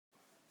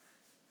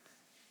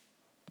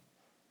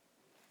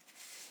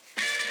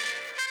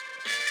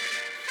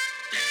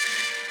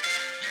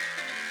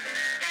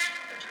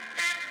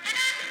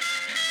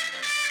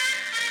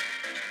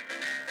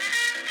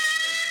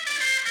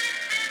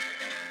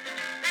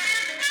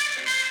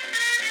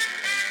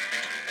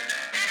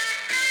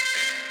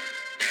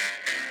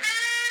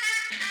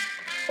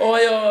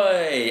Oi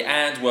oi,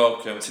 and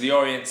welcome to the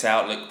Orient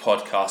Outlook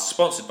podcast,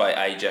 sponsored by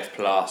AJF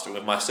Plastering,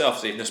 with myself,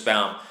 Steve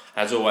Nussbaum.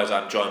 As always,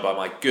 I'm joined by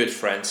my good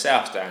friend,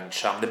 South Stand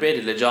Chum, the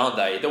bearded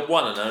legende, the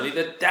one and only,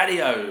 the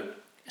Daddy-O.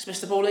 It's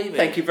Mr. Paul Levy.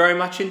 Thank you very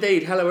much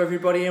indeed. Hello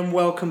everybody and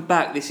welcome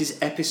back. This is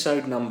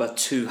episode number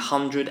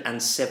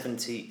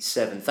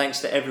 277. Thanks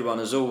to everyone,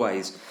 as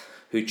always,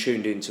 who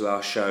tuned into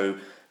our show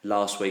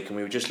last week. And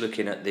we were just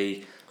looking at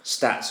the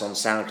stats on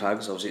SoundCloud,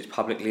 because obviously it's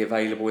publicly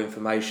available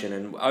information,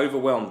 and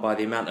overwhelmed by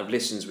the amount of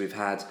listens we've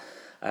had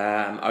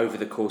over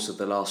the course of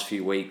the last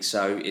few weeks.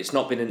 So it's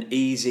not been an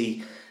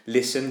easy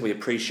listen. We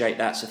appreciate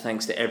that. So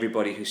thanks to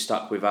everybody who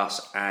stuck with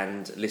us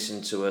and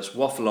listened to us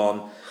waffle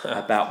on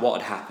about what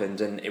had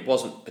happened, and it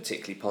wasn't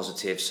particularly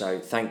positive.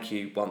 So thank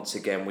you once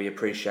again. We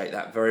appreciate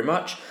that very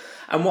much.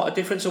 And what a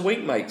difference a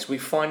week makes. We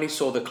finally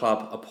saw the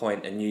club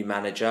appoint a new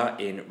manager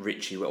in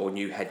Richie, or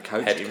new head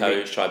coach. Head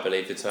coach, I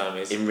believe the term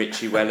is. In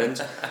Richie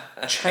Wellens.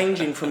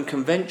 Changing from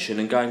convention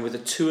and going with a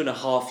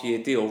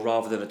 2.5-year deal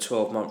rather than a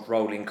 12-month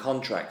rolling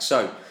contract.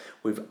 So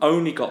we've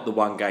only got the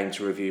one game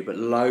to review, but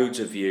loads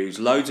of views,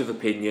 loads of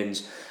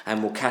opinions,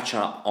 and we'll catch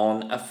up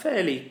on a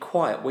fairly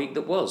quiet week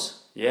that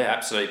was. Yeah,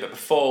 absolutely. But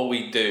before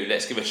we do,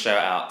 let's give a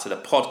shout out to the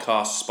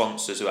podcast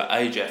sponsors, who are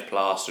AJF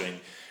Plastering,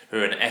 who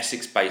are an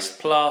Essex-based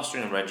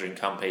plastering and rendering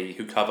company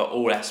who cover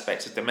all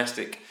aspects of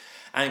domestic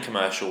and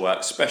commercial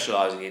work,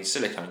 specialising in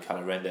silicone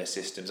colour render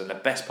systems. And the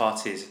best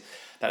part is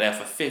that they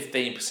offer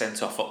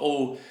 15% off for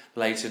all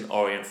Leyton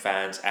Orient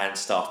fans and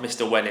staff.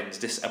 Mr. Wellens,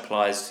 this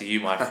applies to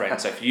you, my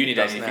friend. So if you need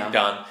anything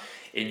done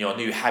in your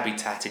new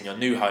habitat, in your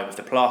new home, if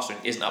the plastering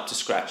isn't up to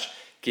scratch,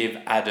 give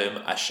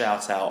Adam a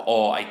shout out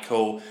or a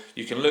call.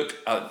 You can look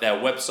at their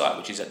website,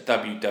 which is at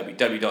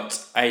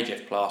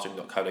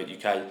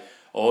www.ajfplastering.co.uk,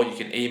 or you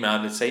can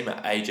email the team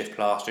at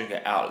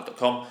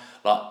ajfplastering@outlook.com.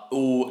 Like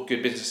all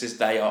good businesses,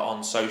 they are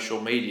on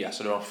social media.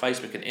 So they're on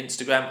Facebook and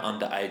Instagram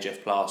under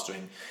AJF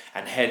Plastering.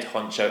 And head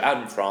honcho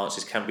Adam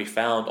Francis can be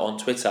found on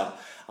Twitter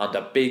under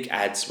Big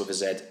Ads with a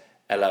Z,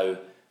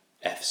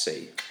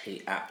 LOFC.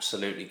 He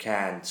absolutely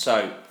can.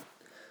 So,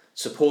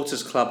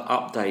 Supporters Club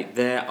update.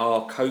 There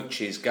are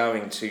coaches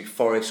going to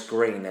Forest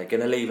Green. They're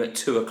going to leave at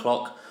 2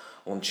 o'clock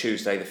on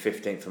Tuesday the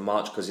 15th of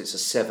March because it's a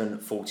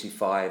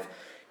 7:45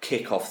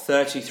 kick-off.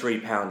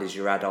 £33 is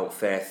your adult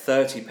fare,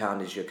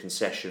 £30 is your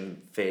concession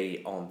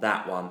fee on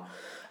that one.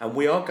 And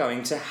we are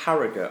going to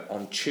Harrogate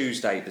on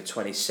Tuesday the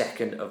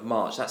 22nd of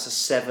March. That's a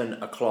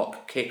 7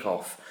 o'clock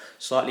kick-off,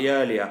 slightly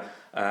earlier,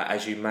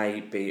 as you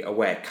may be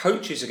aware.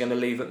 Coaches are going to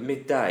leave at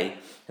midday,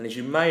 and as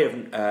you may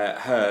have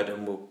heard,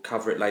 and we'll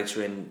cover it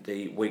later in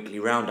the weekly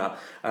roundup,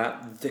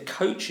 the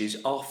coaches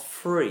are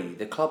free.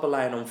 The club are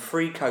laying on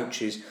free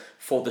coaches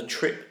for the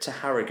trip to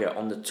Harrogate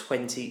on the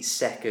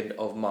 22nd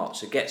of March.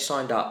 So get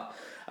signed up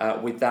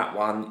with that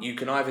one. You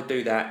can either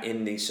do that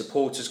in the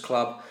Supporters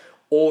Club,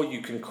 or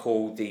you can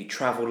call the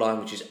travel line,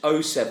 which is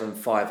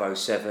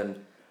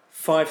 07507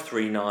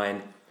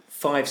 539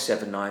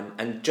 579.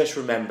 And just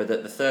remember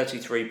that the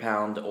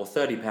 £33 or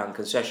 £30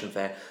 concession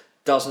fare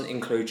doesn't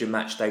include your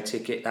match day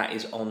ticket. That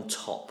is on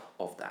top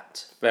of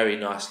that. Very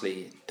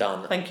nicely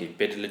done. Thank you.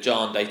 Bit of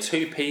legende.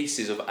 2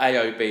 pieces of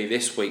AOB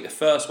this week. The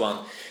first one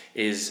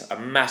is a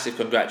massive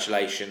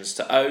congratulations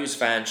to O's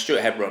fan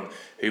Stuart Hebron,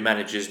 who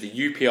manages the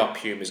UPR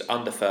Pumas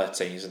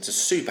under-13s, and to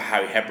Super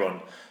Harry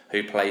Hebron,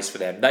 who plays for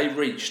them. They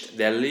reached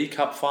their League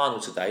Cup final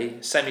today.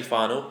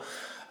 Semi-final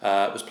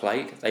was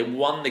played. They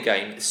won the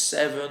game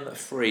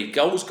 7-3.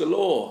 Goals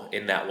galore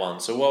in that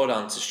one. So well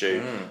done to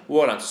Stu.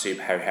 Well done to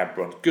Super Harry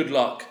Hebron. Good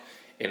luck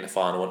in the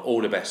final, and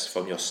all the best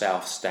from your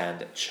South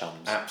Stand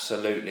Chums.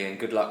 Absolutely, and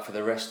good luck for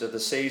the rest of the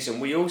season.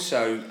 We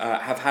also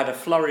have had a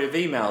flurry of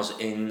emails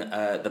in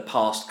the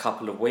past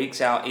couple of weeks.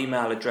 Our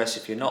email address,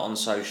 if you're not on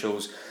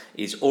socials,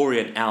 is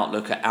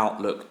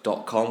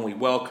orientoutlook@outlook.com. We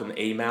welcome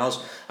emails,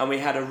 and we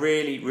had a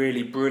really,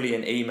 really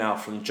brilliant email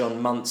from John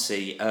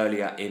Munsey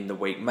earlier in the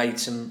week. Made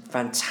some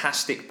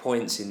fantastic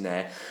points in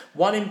there.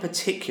 One in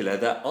particular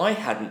that I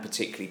hadn't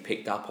particularly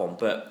picked up on,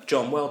 but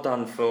John, well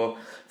done for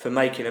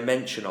making a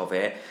mention of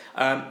it.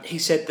 He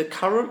said the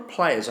current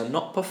players are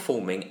not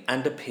performing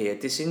and appear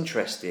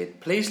disinterested.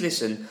 Please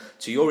listen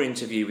to your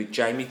interview with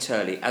Jamie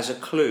Turley as a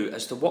clue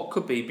as to what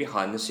could be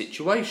behind the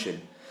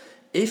situation.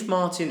 If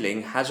Martin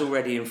Ling has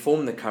already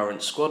informed the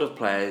current squad of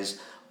players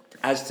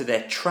as to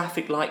their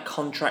traffic light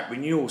contract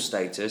renewal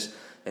status,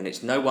 then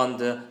it's no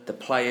wonder the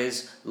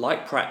players,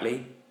 like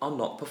Prattley, are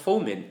not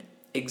performing.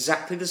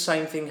 Exactly the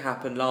same thing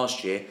happened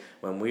last year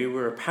when we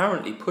were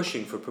apparently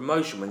pushing for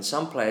promotion, when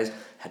some players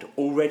had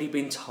already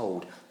been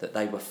told that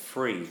they were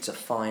free to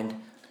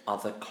find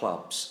other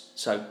clubs.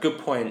 So good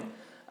point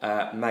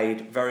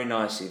made very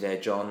nicely there,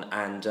 John,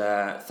 and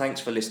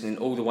thanks for listening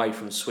all the way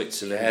from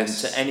Switzerland.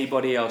 Yes. And to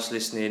anybody else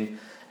listening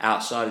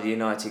outside of the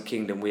United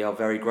Kingdom, we are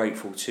very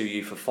grateful to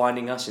you for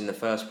finding us in the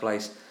first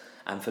place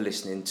and for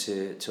listening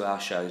to our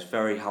shows.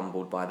 Very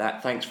humbled by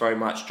that. Thanks very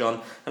much,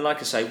 John. And like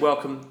I say,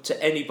 welcome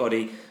to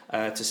anybody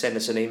to send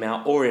us an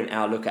email.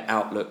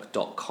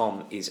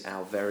 OrientOutlook@outlook.com is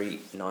our very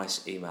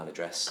nice email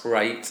address.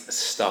 Great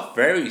stuff.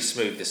 Very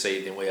smooth this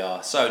evening we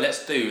are. So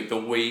let's do the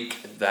week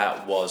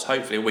that was.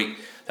 Hopefully a week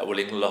that will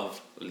live long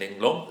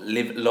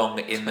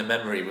in the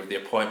memory with the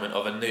appointment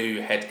of a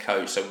new head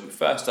coach. So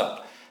first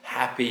up,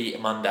 happy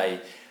Monday,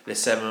 the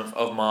 7th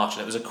of March.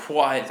 And it was a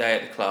quiet day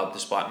at the club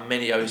despite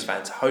many O's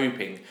fans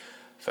hoping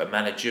for a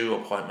managerial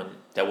appointment.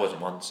 There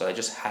wasn't one, so they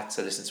just had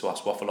to listen to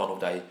us waffle on all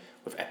day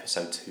with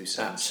episode 276.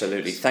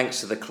 Absolutely.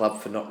 Thanks to the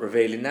club for not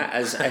revealing that,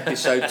 as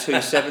episode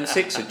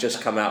 276 had just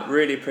come out.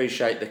 Really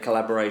appreciate the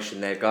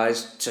collaboration there,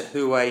 guys.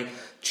 Tahué,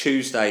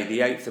 Tuesday,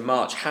 the 8th of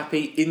March.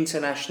 Happy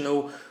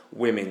International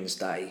Women's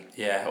Day.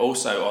 Yeah,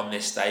 also on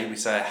this day, we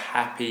say a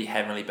happy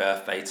heavenly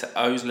birthday to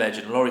O's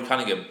legend Laurie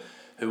Cunningham,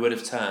 who would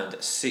have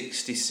turned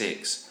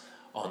 66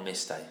 on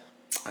this day.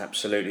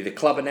 Absolutely. The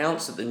club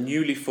announced that the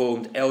newly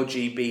formed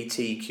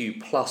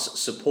LGBTQ plus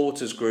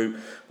supporters group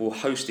will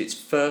host its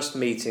first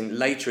meeting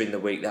later in the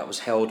week. That was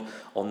held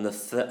on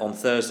on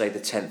Thursday the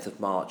 10th of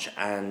March,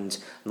 and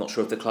I'm not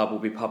sure if the club will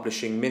be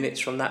publishing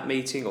minutes from that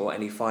meeting or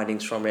any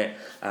findings from it,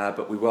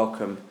 but we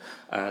welcome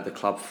the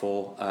club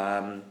for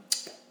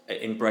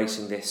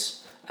embracing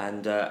this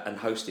and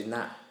hosting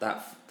that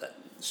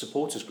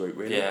supporters group,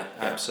 really. Yeah,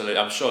 absolutely.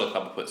 I'm sure the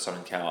club will put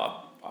something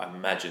out. I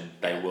imagine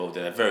they will.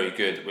 They're very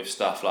good with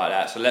stuff like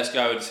that. So let's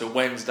go to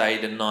Wednesday,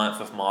 the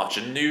 9th of March,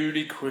 a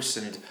newly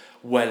christened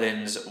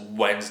Wellens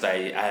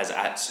Wednesday, as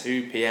at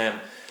 2 p.m.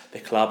 the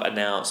club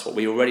announced what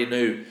we already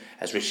knew,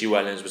 as Richie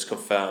Wellens was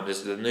confirmed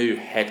as the new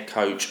head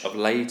coach of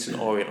Leyton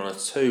Orient on a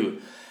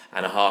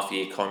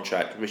 2.5-year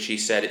contract. Richie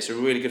said it's a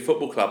really good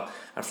football club,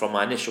 and from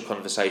my initial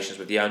conversations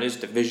with the owners,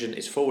 the vision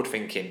is forward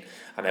thinking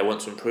and they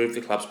want to improve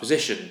the club's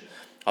position.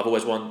 I've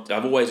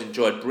always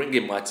enjoyed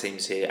bringing my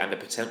teams here, and the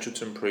potential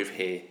to improve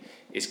here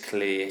is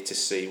clear to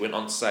see. Went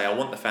on to say, I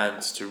want the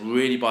fans to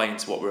really buy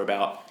into what we're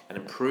about and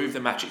improve the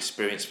match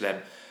experience for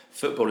them.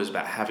 Football is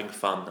about having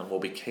fun, and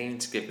we'll be keen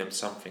to give them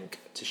something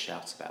to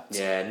shout about.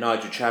 Yeah,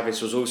 Nigel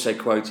Travis was also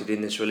quoted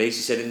in this release.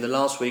 He said, in the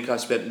last week I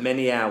spent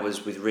many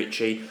hours with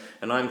Richie,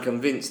 and I'm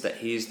convinced that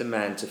he is the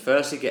man to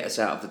firstly get us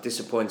out of the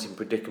disappointing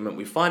predicament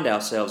we find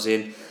ourselves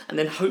in, and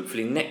then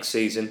hopefully next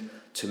season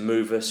to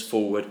move us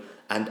forward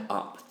and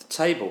up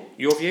table.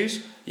 Your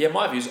views? Yeah,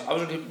 my views. I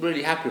was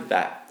really happy with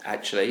that,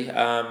 actually.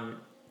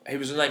 He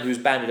was a name who was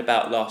bandied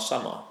about last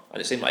summer,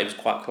 and it seemed like he was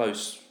quite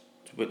close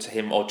to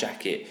him or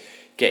Jackett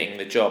getting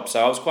the job.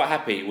 So I was quite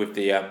happy with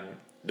the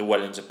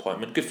Wellens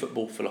appointment. Good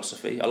football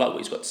philosophy. I like what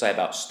he's got to say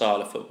about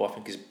style of football. I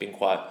think he's been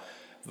quite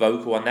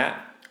vocal on that.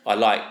 I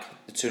like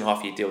the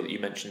 2.5-year deal that you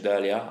mentioned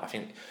earlier. I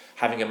think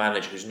having a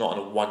manager who's not on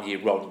a 1-year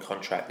rolling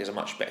contract is a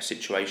much better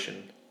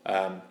situation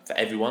for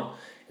everyone.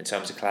 In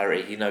terms of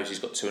clarity, he knows he's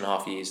got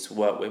 2.5 years to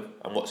work with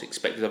and what's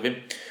expected of him.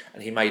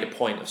 And he made a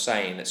point of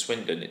saying that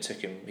Swindon,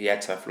 he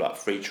had to have like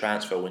 3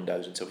 transfer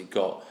windows until he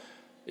got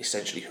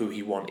essentially who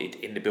he wanted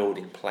in the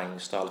building, playing the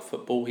style of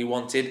football he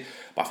wanted.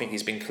 But I think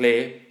he's been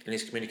clear in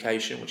his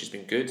communication, which has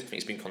been good. I think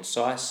he's been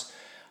concise.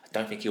 I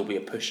don't think he'll be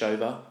a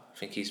pushover. I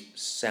think he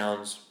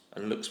sounds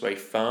and looks very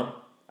firm,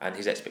 and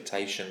his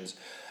expectations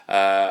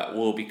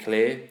will be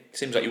clear. It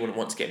seems like you wouldn't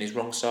want to get on his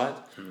wrong side.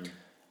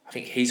 I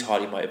think he's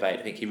highly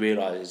motivated. I think he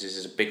realises this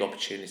is a big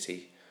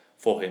opportunity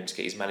for him to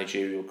get his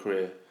managerial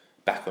career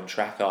back on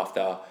track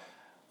after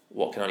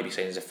what can only be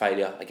seen as a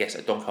failure, I guess,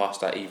 at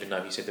Doncaster, even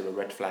though he said there were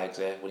red flags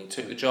there when he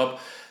took the job.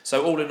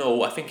 So all in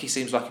all, I think he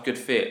seems like a good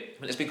fit. I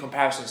mean, there's been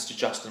comparisons to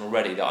Justin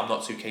already that I'm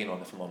not too keen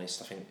on, if I'm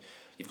honest. I think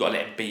you've got to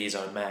let him be his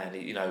own man.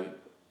 You know,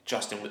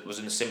 Justin was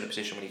in a similar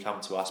position when he came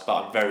to us,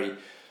 but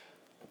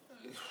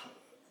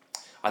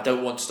I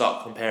don't want to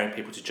start comparing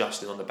people to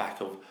Justin on the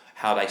back of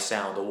how they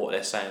sound or what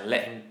they're saying.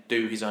 Let him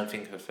do his own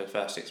thing for the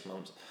first 6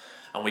 months,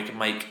 and we can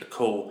make a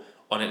call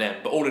on it then.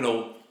 But all in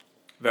all,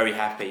 very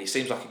happy.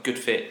 Seems like a good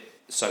fit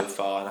so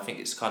far, and I think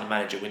it's the kind of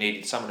manager we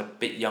needed. Someone a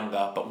bit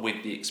younger, but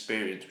with the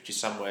experience, which is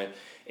somewhere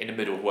in the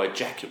middle of where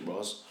Jackett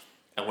was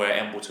and where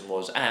Embleton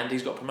was. And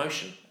he's got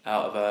promotion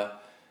out of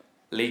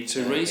League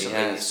 2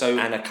 recently. So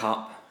and a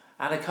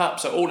cup.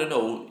 So all in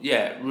all,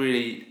 yeah,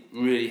 really,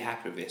 really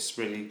happy with this.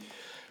 Really,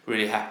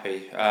 really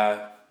happy.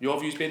 Your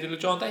views being the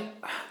John Day?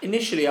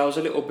 Initially, I was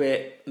a little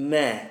bit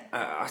meh.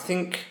 I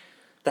think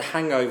the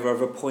hangover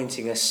of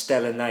appointing a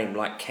stellar name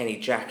like Kenny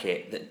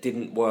Jackett that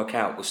didn't work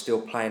out was still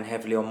playing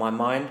heavily on my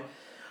mind.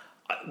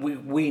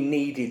 We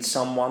needed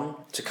someone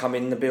to come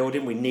in the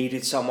building. We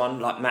needed someone,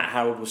 like Matt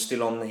Harrold was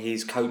still on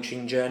his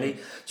coaching journey.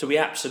 So we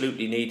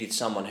absolutely needed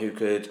someone who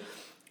could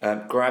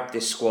grab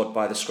this squad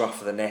by the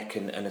scruff of the neck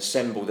and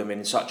assemble them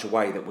in such a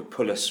way that would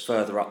pull us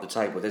further up the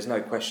table. There's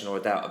no question or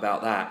a doubt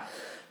about that.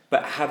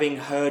 But having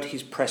heard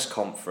his press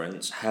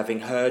conference,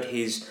 having heard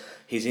his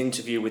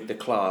interview with the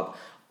club,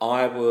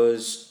 I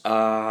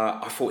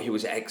thought he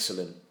was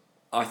excellent.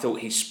 I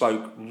thought he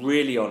spoke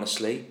really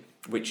honestly,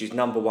 which is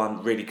number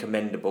one, really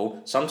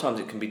commendable. Sometimes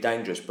it can be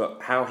dangerous,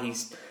 but how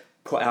he's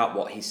put out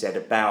what he said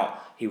about,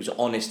 he was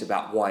honest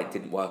about why it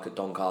didn't work at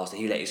Doncaster.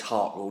 He let his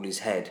heart rule his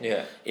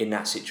head in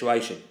that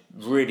situation.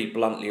 Really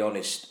bluntly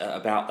honest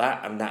about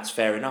that, and that's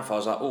fair enough. I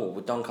was like, oh,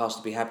 would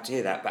Doncaster be happy to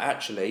hear that? But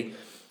actually,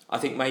 I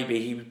think maybe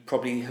he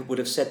probably would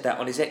have said that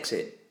on his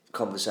exit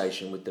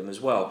conversation with them as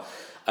well.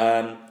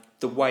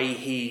 The way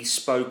he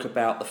spoke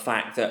about the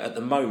fact that at the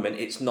moment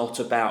it's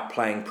not about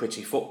playing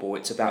pretty football,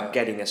 it's about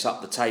getting us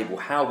up the table.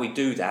 How we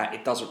do that,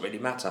 it doesn't really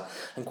matter.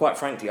 And quite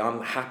frankly,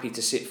 I'm happy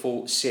to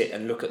sit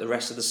and look at the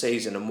rest of the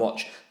season and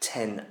watch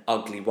 10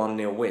 ugly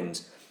 1-0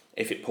 wins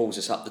if it pulls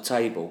us up the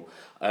table,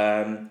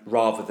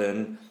 rather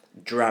than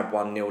drab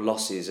 1-0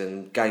 losses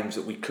and games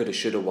that we could have,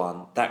 should have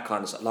won. That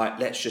kind of stuff. Like,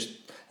 let's just...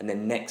 And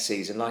then next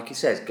season, like he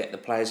says, get the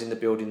players in the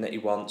building that he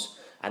wants,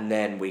 and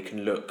then we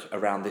can look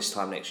around this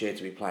time next year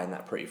to be playing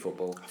that pretty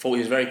football. I thought he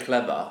was very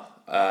clever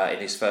in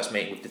his first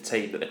meeting with the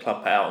team that the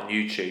club put out on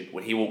YouTube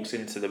when he walks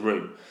into the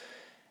room,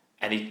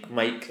 and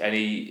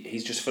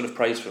he's just full of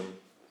praise for him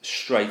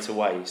straight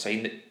away. So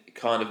he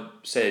kind of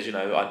says,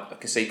 I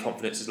can see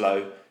confidence is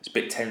low, it's a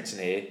bit tense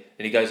in here,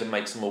 and he goes and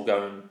makes them all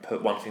go and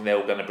put one thing they're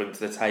all going to bring to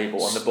the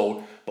table on the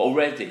ball. But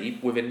already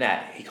within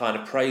that, he kind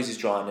of praises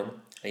Drynan,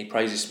 and he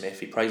praises Smith,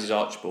 he praises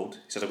Archibald.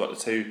 He says, I've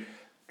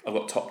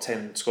got top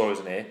 10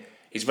 scorers in here.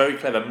 He's very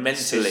clever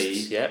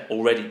mentally,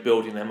 already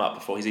building them up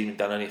before he's even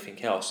done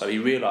anything else. So he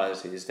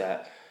realises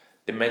that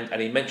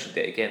and he mentioned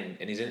it again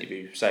in his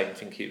interview, saying I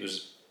think it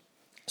was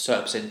a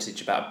certain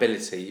percentage about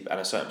ability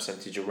and a certain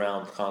percentage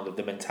around kind of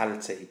the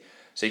mentality.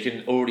 So you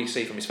can already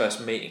see from his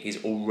first meeting,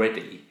 he's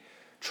already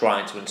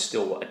trying to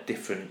instill a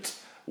different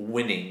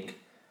winning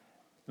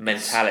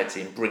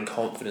mentality and bring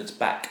confidence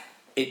back.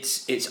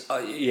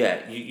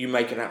 You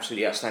make an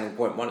absolutely outstanding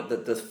point.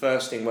 The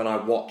first thing when I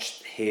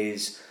watched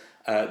his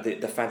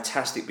the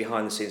fantastic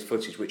behind the scenes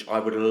footage, which I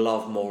would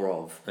love more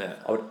of.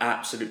 I would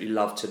absolutely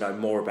love to know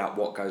more about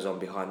what goes on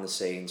behind the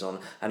scenes. And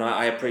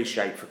I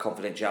appreciate for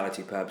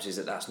confidentiality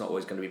purposes that's not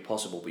always going to be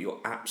possible. But you're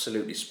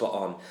absolutely spot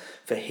on.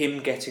 For him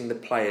getting the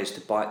players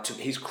to buy,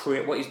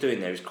 what he's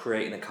doing there is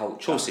creating a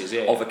culture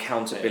of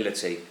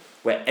accountability.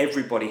 Where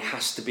everybody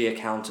has to be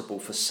accountable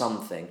for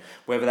something,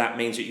 whether that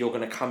means that you're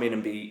going to come in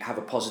and have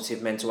a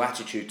positive mental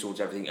attitude towards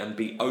everything and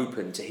be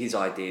open to his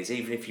ideas,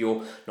 even if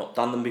you're not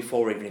done them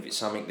before, even if it's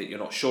something that you're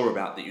not sure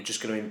about, that you're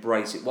just going to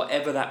embrace it.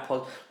 Whatever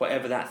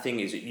that thing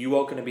is, that you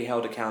are going to be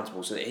held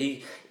accountable. So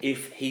that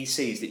if he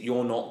sees that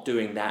you're not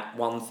doing that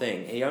one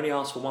thing, he only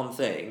asks for one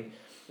thing.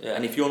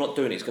 And if you're not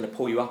doing it, it's going to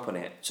pull you up on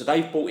it. So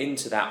they've bought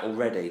into that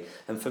already.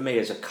 And for me,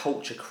 as a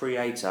culture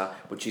creator,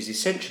 which is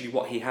essentially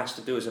what he has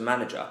to do as a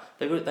manager,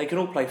 they can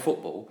all play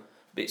football,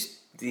 but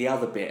it's the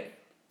other bit,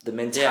 the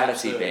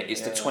mentality bit,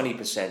 is the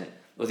 20%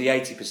 or the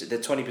 80%. The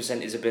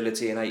 20% is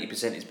ability and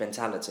 80% is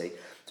mentality.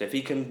 So if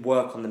he can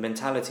work on the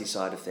mentality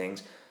side of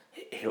things,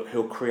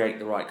 he'll create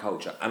the right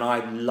culture. And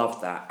I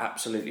love that,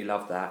 absolutely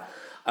love that.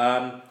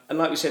 And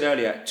like we said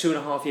earlier,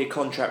 2.5-year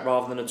contract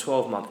rather than a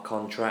 12-month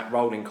contract,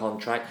 rolling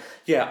contract.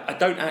 Yeah, I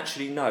don't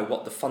actually know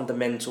what the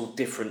fundamental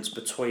difference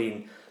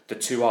between the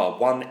two are.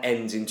 One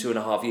ends in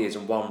 2.5 years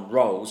and one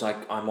rolls.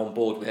 I'm on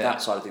board with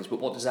that side of things. But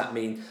what does that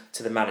mean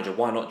to the manager?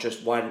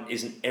 Why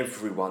isn't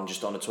everyone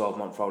just on a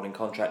 12-month rolling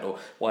contract, or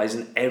why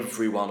isn't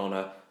everyone on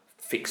a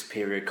fixed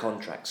period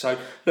contract? So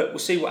look, we'll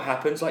see what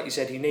happens. Like you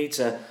said, he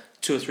needs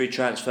 2 or 3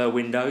 transfer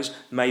windows.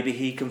 Maybe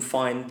he can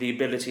find the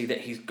ability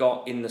that he's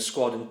got in the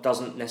squad and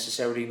doesn't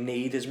necessarily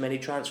need as many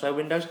transfer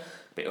windows,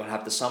 but he'll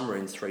have the summer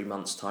in 3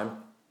 months'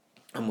 time,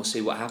 and we'll see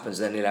what happens.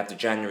 Then he'll have the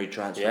January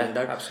transfer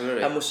window,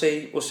 absolutely, and we'll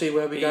see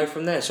where we go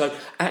from there. So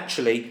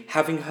actually,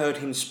 having heard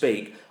him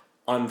speak,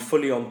 I'm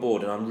fully on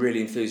board and I'm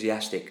really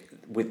enthusiastic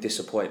with this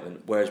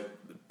appointment, whereas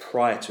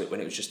prior to it, when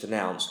it was just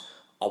announced,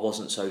 I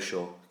wasn't so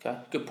sure. Okay,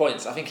 good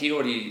points. I think he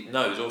already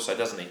knows also,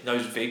 doesn't he?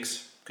 Knows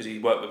Viggs, because he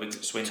worked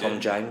with Swindon.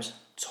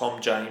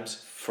 Tom James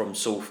from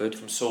Salford,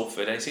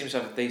 and he seems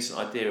to have a decent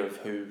idea of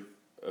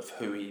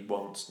who he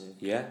wants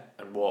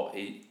and what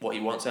he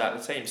wants out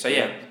of the team. So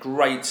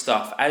great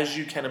stuff. As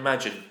you can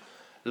imagine,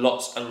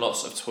 lots and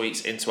lots of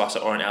tweets into us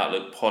at Orient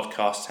Outlook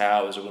Podcast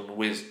Towers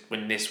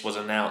when this was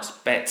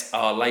announced. Bet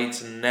our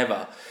Leyton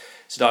never.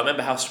 So I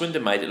remember how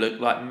Swindon made it look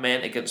like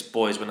men against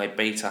boys when they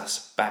beat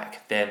us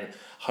back then.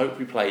 Hope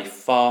we play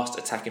fast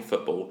attacking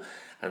football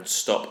and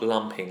stop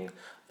lumping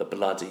the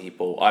bloody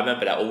ball. I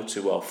remember that all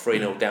too well.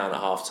 3-0 down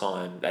at half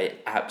time. They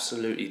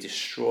absolutely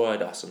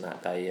destroyed us on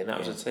that day, and that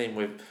was a team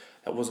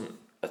that wasn't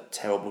a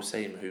terrible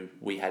team who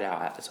we had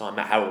out at the time.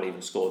 Matt Harrell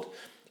even scored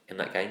in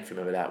that game, if you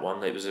remember that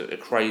one. It was a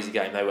crazy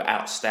game. They were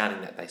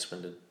outstanding that day,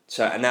 Swindon.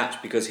 So, and that's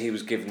because he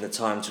was given the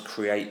time to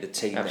create the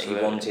team that he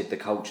wanted, the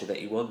culture that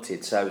he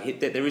wanted. So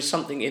there is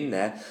something in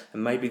there,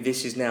 and maybe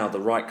this is now the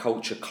right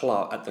culture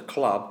at the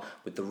club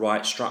with the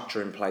right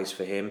structure in place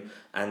for him,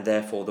 and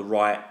therefore the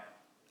right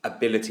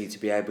ability to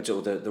be able to,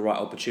 or the right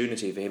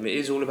opportunity for him. It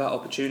is all about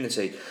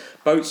opportunity.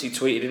 Boatsy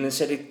tweeted in and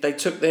said they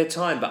took their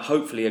time, but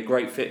hopefully a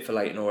great fit for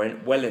Leyton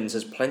Orient. Wellens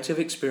has plenty of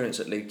experience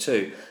at League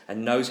 2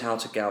 and knows how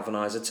to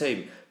galvanise a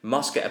team.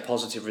 Must get a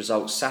positive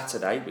result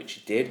Saturday, which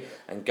he did,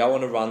 and go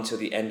on a run till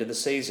the end of the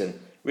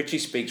season. Richie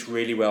speaks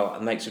really well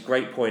and makes a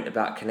great point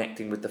about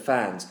connecting with the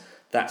fans.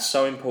 That's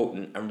so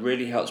important and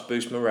really helps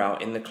boost morale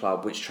in the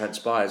club, which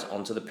transpires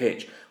onto the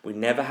pitch. We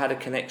never had a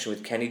connection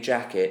with Kenny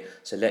Jackett,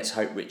 so let's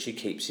hope Richie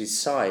keeps his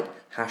side.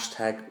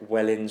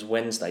 #Wellens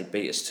Wednesday,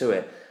 beat us to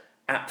it.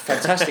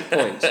 Fantastic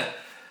points.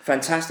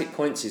 Fantastic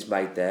points is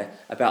made there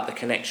about the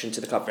connection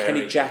to the club.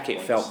 Kenny Jackett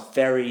felt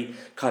very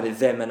kind of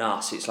them and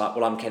us. It's like,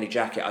 well, I'm Kenny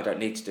Jackett, I don't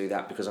need to do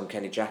that because I'm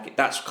Kenny Jackett.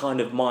 That's kind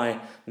of my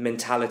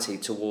mentality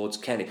towards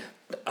Kenny.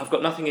 I've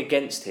got nothing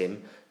against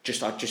him.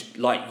 I just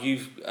like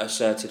you've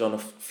asserted on a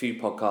few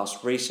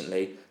podcasts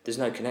recently, there's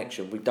no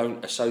connection. We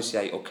don't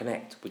associate or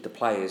connect with the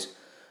players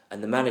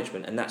and the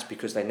management, and that's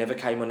because they never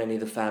came on any of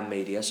the fan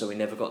media, so we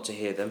never got to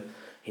hear them.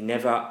 He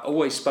never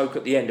always spoke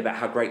at the end about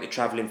how great the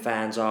travelling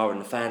fans are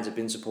and the fans have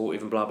been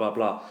supportive and blah blah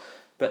blah.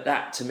 But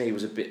that to me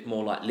was a bit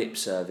more like lip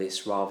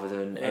service rather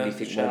than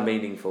anything more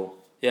meaningful.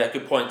 Yeah,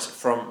 good points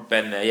from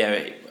Ben there.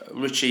 Yeah,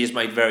 Richie has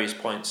made various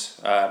points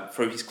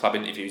through his club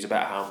interviews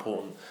about how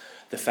important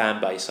the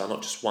fan base are,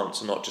 not just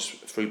once and not just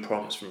through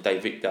prompts from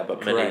Dave Victor,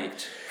 but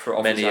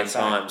many a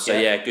time.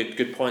 So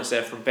good points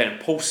there from Ben.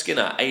 Paul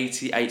Skinner,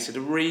 88, said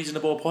a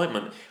reasonable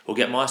appointment. Will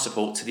get my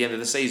support to the end of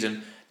the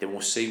season. Then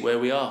we'll see where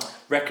we are.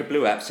 Wrecker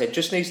Blue App said,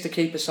 just needs to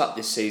keep us up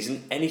this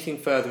season. Anything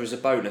further is a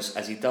bonus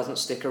as he doesn't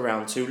stick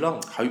around too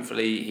long.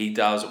 Hopefully he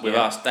does with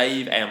us.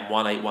 Dave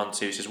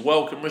M1812 says,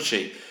 welcome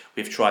Richie.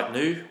 We've tried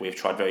new, we've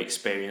tried very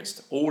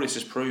experienced. All this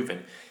has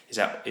proven is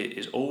that it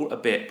is all a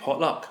bit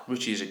potluck.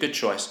 Richie is a good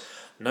choice,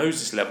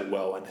 knows this level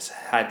well and has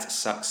had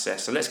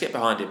success. So let's get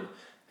behind him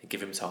and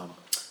give him time.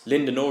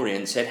 Leyton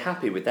Orient said,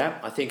 happy with that.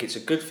 I think it's a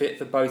good fit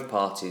for both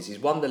parties. He's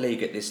won the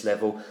league at this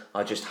level.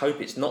 I just hope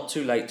it's not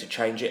too late to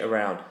change it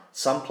around.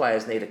 Some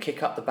players need a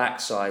kick up the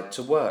backside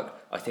to work.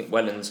 I think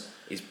Wellens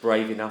is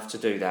brave enough to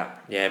do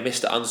that. Yeah,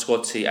 Mr.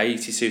 Unsquad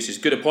T82 says,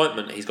 good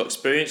appointment. He's got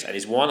experience and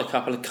he's won a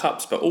couple of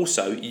cups, but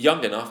also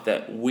young enough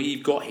that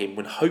we've got him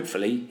when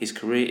hopefully his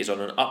career is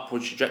on an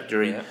upward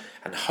trajectory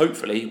and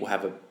hopefully we'll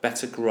have a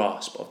better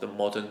grasp of the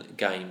modern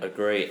game.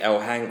 Agree.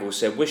 El Hangle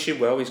said, wish him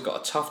well. He's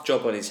got a tough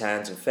job on his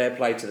hands and fair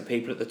play to the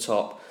people at the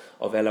top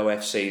of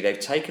LOFC. They've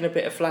taken a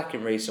bit of flack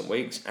in recent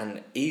weeks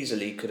and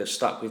easily could have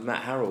stuck with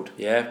Matt Harrold.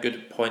 Yeah,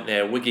 good point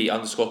there.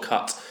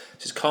 Wiggy_cut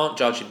says, can't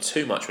judge him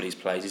too much when he's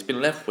plays. He's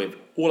been left with,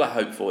 all I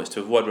hope for is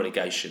to avoid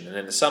relegation, and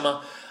in the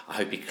summer I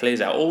hope he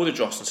clears out all the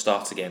dross and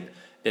starts again.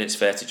 Then it's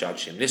fair to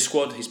judge him. This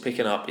squad he's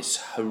picking up is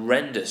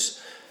horrendous,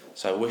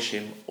 so I wish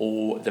him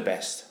all the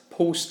best.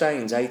 Paul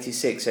Staines,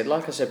 86, said,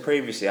 like I said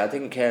previously, I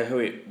didn't care who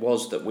it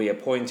was that we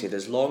appointed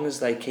as long as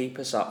they keep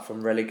us up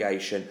from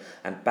relegation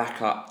and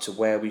back up to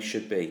where we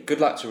should be. Good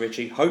luck to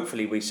Richie.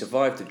 Hopefully we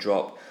survive the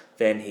drop.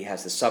 Then he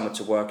has the summer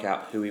to work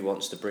out who he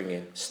wants to bring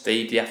in.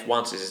 Steve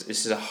DF1 says,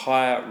 this is a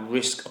higher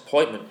risk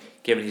appointment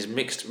given his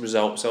mixed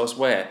results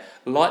elsewhere.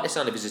 Like the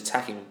sound of his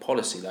attacking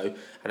policy though,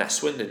 and that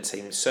Swindon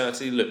team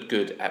certainly looked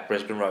good at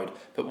Brisbane Road.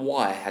 But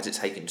why has it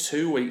taken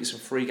 2 weeks and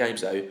 3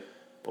 games though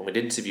when we'd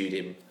interviewed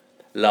him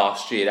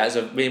last year? That's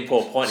a really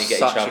important point to get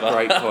each other. Such a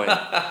great point.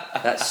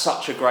 That's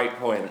such a great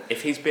point.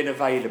 If he's been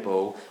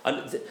available,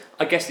 and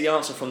I guess the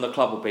answer from the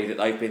club will be that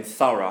they've been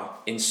thorough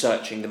in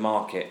searching the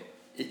market.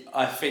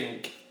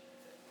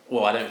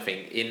 I don't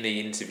think in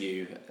the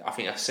interview, I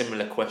think a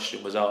similar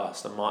question was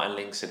asked, and Martin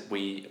Link said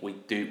we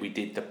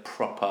did the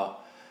proper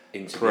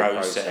interview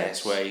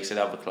process where he said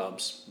other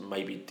clubs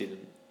maybe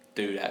didn't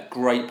do that.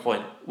 Great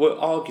point. Well,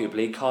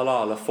 arguably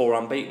Carlisle are 4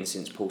 unbeaten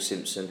since Paul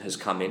Simpson has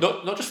come in.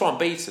 Not just 4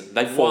 unbeaten,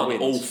 they've won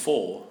all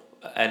 4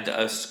 and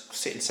are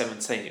sitting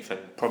 17th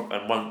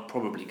and won't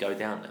probably go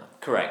down now.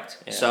 Correct.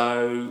 Yeah.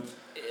 So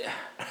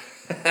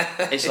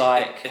it's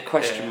like a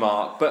question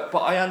mark, but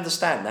I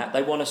understand that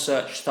they want to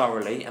search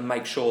thoroughly and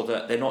make sure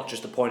that they're not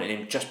just appointing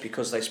him just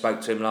because they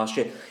spoke to him last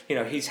year. You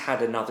know, he's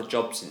had another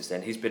job since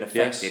then. He's been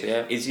affected.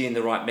 Yes, yeah. Is he in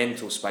the right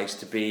mental space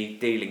to be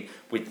dealing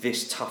with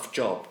this tough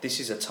job? This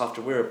is a tough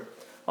job.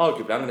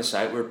 Arguably, I'm going to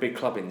say it, we're a big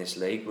club in this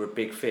league. We're a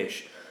big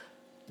fish.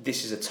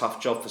 This is a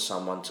tough job for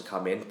someone to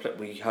come in.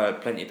 We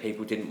heard plenty of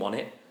people didn't want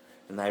it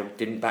and they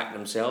didn't back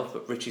themselves,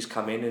 but Richie's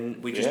come in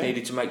and we just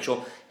needed to make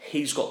sure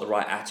he's got the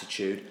right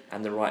attitude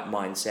and the right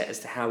mindset as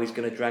to how he's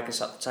going to drag us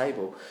up the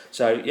table.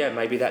 So,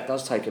 maybe that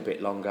does take a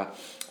bit longer.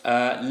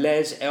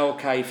 Les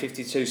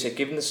LK52 said,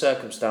 given the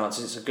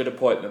circumstances, it's a good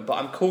appointment, but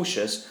I'm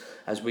cautious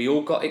as we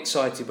all got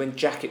excited when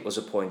Jackett was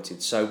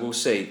appointed, so we'll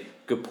see.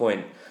 Good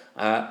point.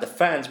 The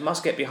fans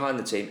must get behind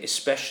the team,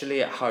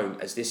 especially at home,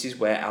 as this is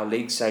where our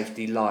league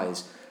safety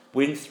lies.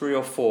 Win 3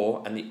 or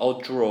 4 and the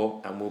odd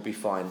draw and we'll be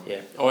fine.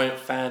 Yeah. Orient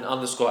fan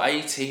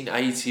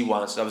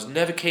 _1881 said, I was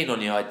never keen on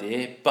the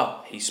idea,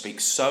 but he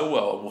speaks so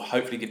well and will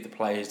hopefully give the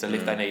players the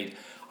lift they need.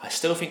 I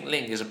still think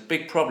Ling is a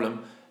big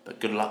problem,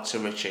 but good luck to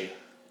Richie.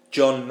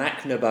 John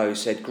McNabo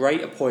said,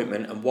 great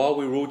appointment, and while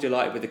we were all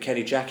delighted with the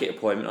Kenny Jackett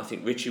appointment, I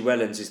think Richie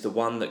Wellens is the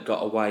one that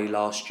got away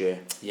last year.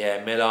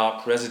 Yeah, Miller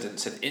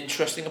President said,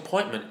 interesting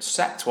appointment,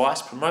 sacked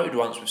twice, promoted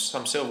once with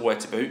some silverware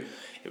to boot.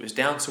 It was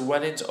down to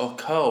Wellens or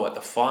Curl at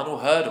the final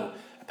hurdle.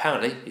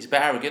 Apparently, he's a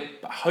bit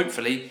arrogant, but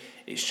hopefully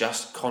it's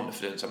just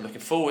confidence. I'm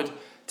looking forward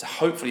to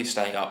hopefully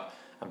staying up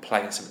and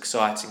playing some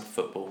exciting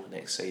football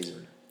next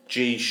season.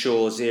 G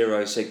Shaw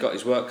 0 said got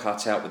his work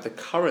cut out with the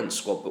current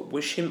squad, but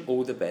wish him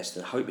all the best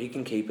and hope he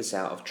can keep us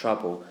out of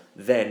trouble,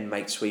 then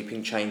make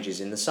sweeping changes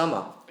in the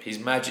summer. His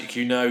magic,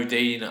 Dean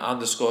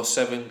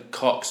 _7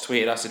 Cox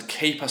tweeted us, said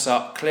keep us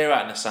up, clear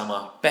out in the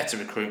summer, better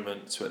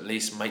recruitment to at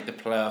least make the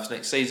playoffs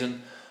next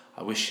season.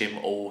 I wish him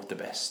all the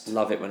best.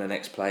 Love it when an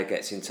ex-player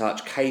gets in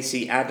touch.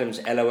 Casey Adams,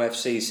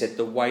 LOFC, said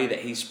the way that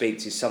he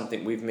speaks is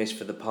something we've missed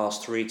for the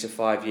past 3 to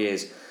 5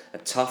 years. A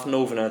tough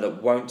northerner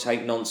that won't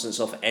take nonsense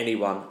off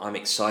anyone. I'm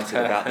excited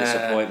about this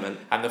appointment.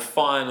 And the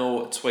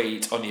final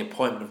tweet on the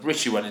appointment of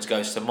Richie Wellens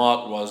goes to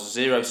Mark was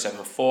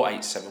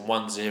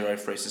 0748710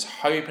 for says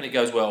hoping it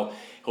goes well.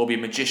 He'll be a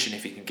magician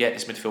if he can get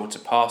this midfield to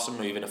pass and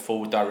move in a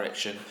forward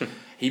direction.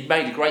 He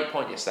made a great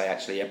point yesterday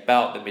actually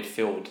about the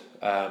midfield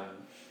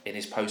in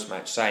his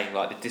post-match, saying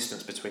like the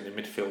distance between the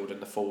midfield and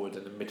the forward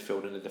and the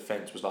midfield and the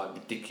defence was like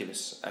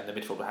ridiculous, and the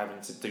midfield were having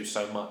to do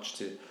so much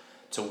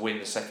to win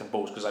the second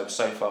balls because they were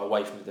so far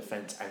away from the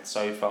defence and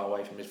so far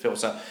away from midfield.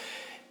 So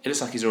it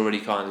looks like he's already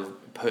kind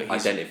of put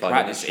his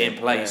practice in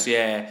place.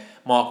 Yeah.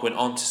 Mark went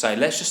on to say,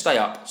 let's just stay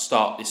up,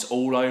 start this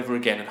all over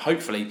again, and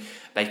hopefully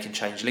they can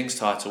change Link's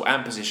title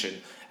and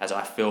position, as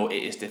I feel it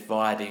is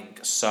dividing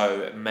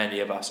so many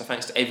of us. So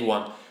thanks to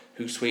everyone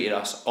who tweeted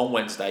us on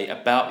Wednesday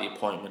about the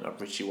appointment of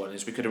Richie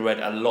Wellens. We could have read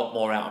a lot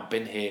more out and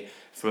been here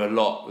for a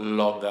lot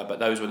longer, but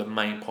those were the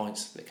main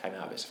points that came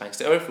out of it. So thanks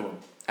to everyone.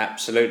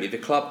 Absolutely. The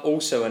club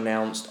also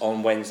announced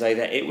on Wednesday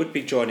that it would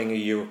be joining a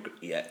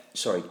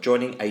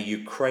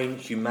Ukraine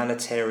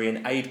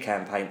humanitarian aid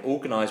campaign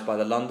organised by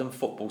the London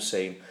football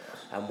scene,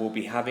 and will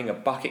be having a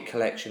bucket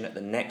collection at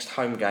the next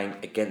home game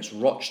against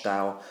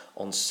Rochdale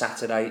on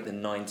Saturday the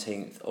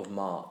 19th of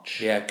March.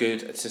 Yeah,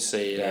 good to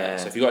see.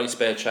 So if you've got any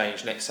spare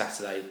change next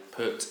Saturday,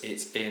 put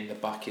it in the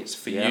buckets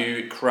for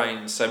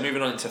Ukraine. So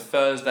moving on into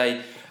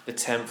Thursday the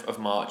 10th of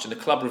March, and the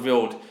club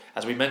revealed,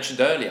 as we mentioned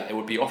earlier, it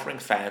would be offering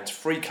fans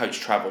free coach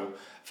travel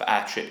for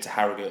our trip to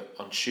Harrogate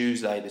on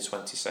Tuesday the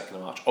 22nd of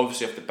March.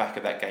 Obviously off the back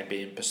of that game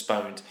being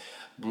postponed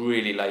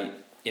really late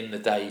in the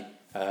day,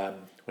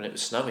 when it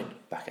was snowing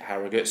back at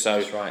Harrogate.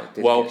 So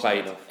well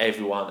played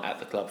everyone at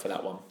the club for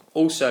that one.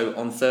 Also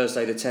on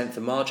Thursday the 10th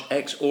of March,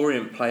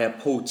 ex-Orient player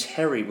Paul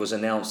Terry was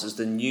announced as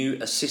the new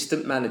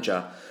assistant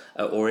manager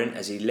at Orient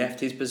as he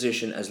left his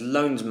position as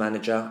loans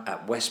manager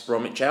at West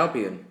Bromwich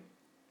Albion.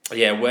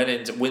 Yeah,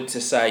 went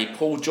to say,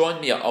 Paul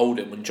joined me at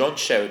Oldham when John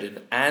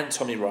Sheridan and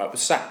Tommy Wright were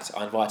sacked.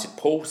 I invited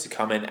Paul to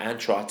come in and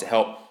try to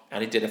help,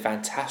 and he did a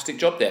fantastic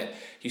job there.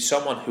 He's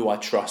someone who I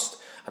trust,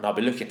 and I'll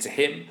be looking to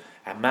him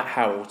and Matt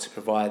Harrell to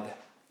provide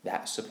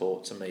that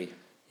support to me.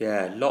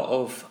 Yeah, a lot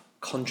of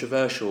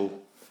controversy,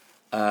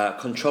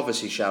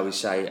 shall we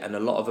say, and a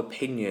lot of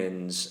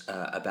opinions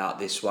about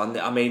this one.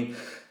 I mean,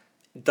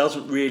 it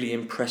doesn't really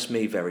impress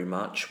me very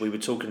much. We were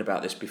talking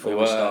about this before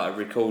we started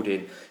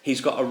recording.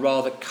 He's got a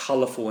rather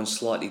colourful and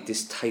slightly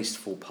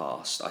distasteful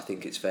past, I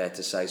think it's fair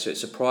to say. So it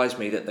surprised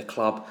me that the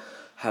club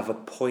have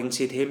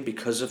appointed him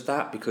because of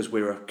that, because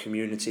we're a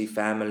community,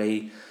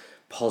 family,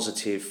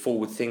 positive,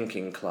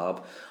 forward-thinking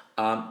club.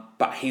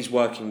 But he's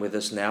working with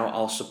us now.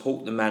 I'll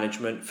support the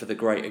management for the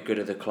greater good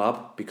of the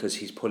club because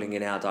he's pulling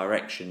in our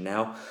direction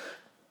now.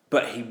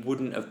 But he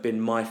wouldn't have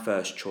been my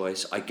first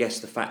choice. I guess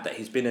the fact that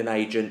he's been an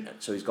agent,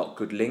 so he's got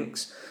good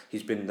links.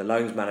 He's been the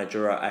loans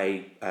manager at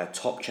a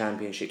top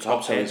championship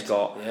club, so he's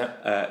got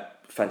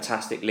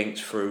fantastic links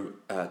through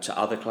to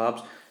other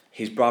clubs.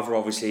 His brother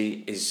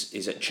obviously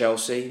is at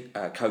Chelsea,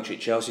 coach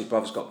at Chelsea. His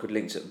brother's got good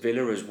links at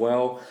Villa as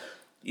well.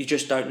 You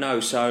just don't know.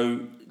 So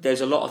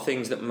there's a lot of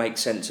things that make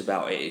sense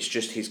about it. It's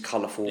just his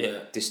colourful,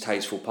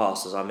 distasteful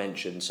past, as I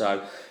mentioned.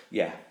 So,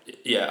 yeah.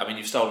 Yeah, I mean,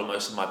 you've stolen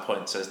most of my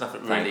points, so there's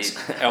nothing really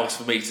else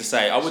for me to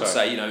say. I would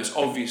say, it's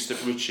obvious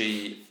that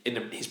Richie, in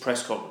his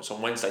press conference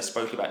on Wednesday,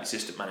 spoke about the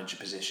assistant manager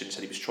position,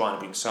 said he was trying to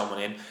bring someone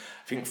in.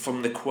 I think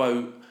from the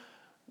quote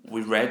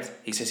we read,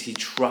 he says he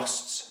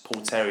trusts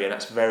Paul Terry, and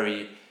that's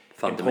very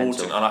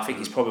important. And I think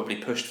he's probably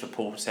pushed for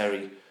Paul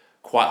Terry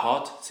quite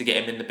hard to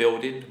get him in the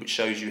building, which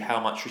shows you how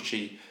much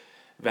Richie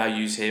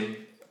values him.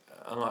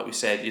 And like we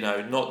said,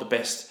 not the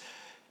best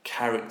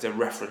character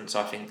reference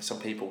I think some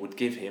people would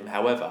give him.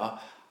 However,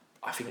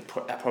 I think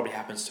that probably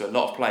happens to a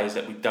lot of players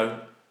that we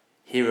don't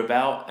hear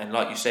about. And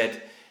like you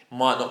said,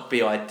 might not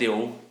be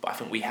ideal, but I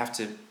think we have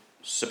to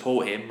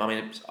support him. I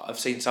mean, I've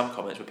seen some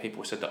comments where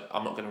people said that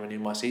I'm not going to renew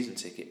my season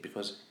ticket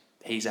because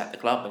he's at the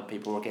club and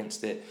people are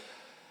against it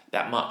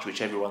that much,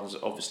 which everyone's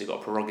obviously got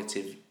a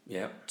prerogative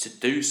to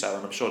do so,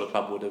 and I'm sure the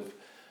club would have,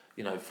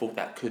 thought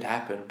that could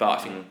happen. But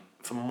I think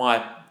from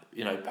my,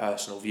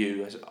 personal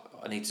view,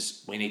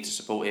 we need to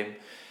support him,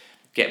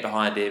 get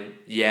behind him.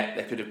 Yeah,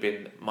 there could have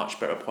been much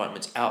better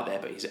appointments out there,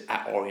 but he's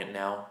at Orient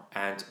now,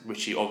 and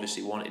Richie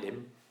obviously wanted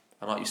him.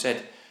 And like you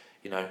said,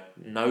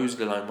 knows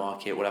the loan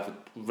market, will have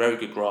a very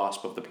good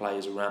grasp of the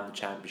players around the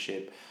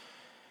Championship.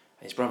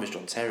 His brother's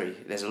John Terry.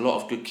 There's a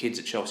lot of good kids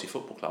at Chelsea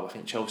Football Club. I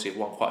think Chelsea have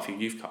won quite a few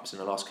youth cups in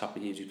the last couple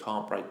of years who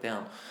can't break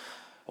down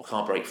or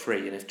can't break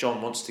free. And if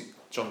John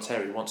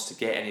Terry wants to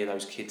get any of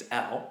those kids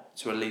out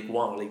to a League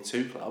 1 or League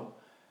 2 club,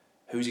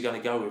 who's he going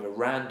to go with? A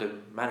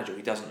random manager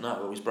he doesn't know,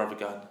 or his brother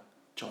going,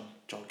 John,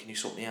 can you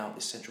sort me out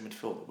this central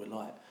midfield that we're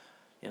like,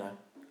 you know?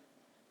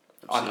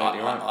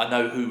 I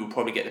know who will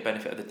probably get the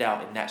benefit of the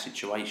doubt in that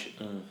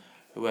situation,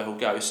 where he'll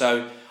go.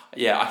 So,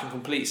 yeah, I can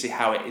completely see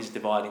how it is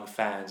dividing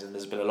fans, and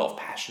there's been a lot of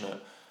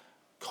passionate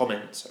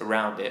comments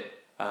around it.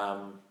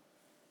 But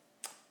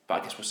I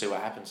guess we'll see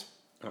what happens.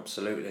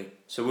 Absolutely.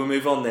 So we'll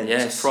move on then to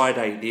Yes.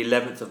 Friday, the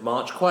 11th of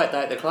March. Quiet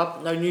day at the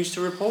club, no news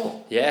to report.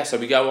 Yeah, so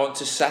we go on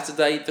to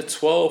Saturday the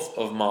 12th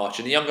of March,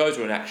 and the young guys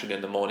were in action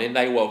in the morning.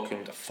 They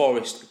welcomed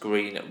Forest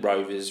Green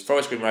Rovers.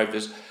 Forest Green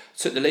Rovers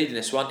took the lead in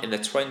this one in the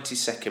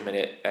 22nd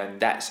minute, and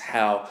that's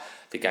how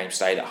the game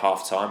stayed at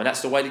half-time, and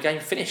that's the way the game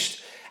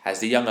finished,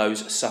 as the Young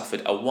O's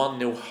suffered a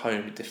 1-0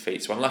 home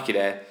defeat. So unlucky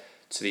there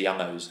to the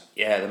Young O's.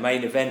 Yeah, the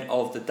main event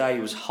of the day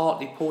was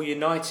Hartlepool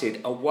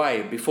United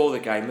away. Before the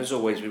game, as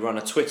always, we run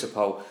a Twitter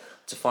poll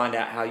to find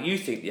out how you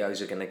think the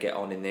O's are going to get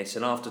on in this.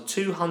 And after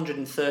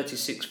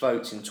 236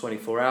 votes in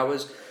 24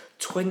 hours,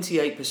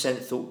 28%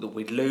 thought that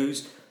we'd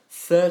lose,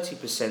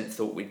 30%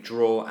 thought we'd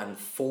draw, and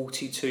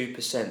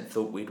 42%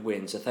 thought we'd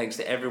win. So thanks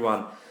to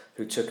everyone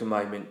who took a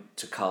moment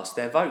to cast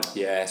their vote.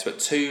 Yeah, so at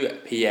 2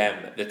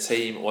 p.m, the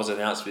team was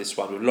announced for this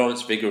one, with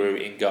Lawrence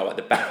Vigouroux in goal. At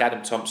the back,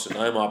 Adam Thompson,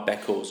 Omar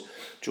Beckles,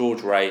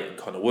 George Ray and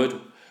Connor Wood,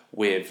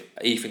 with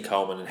Ethan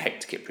Coleman and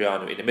Hector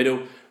Cipriano in the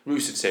middle,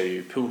 Rooster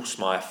Terry, Paul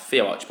Smythe,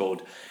 Theo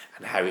Archibald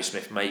and Harry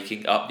Smith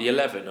making up the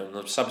 11. On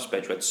the subs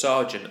bench we had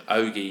Sargent,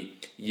 Ogie,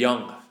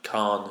 Young,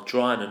 Khan,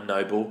 Dryan and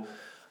Noble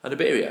and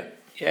Abirio.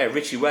 Yeah,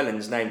 Richie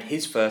Wellens named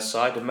his first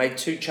side and made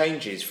two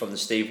changes from the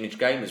Stevenage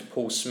game, as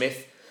Paul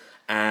Smith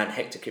and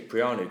Hector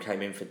Cipriano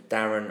came in for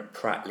Darren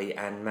Pratley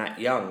and Matt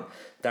Young.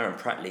 Darren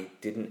Pratley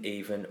didn't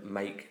even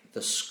make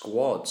the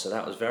squad, so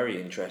that was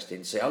very interesting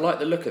to see. I like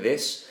the look of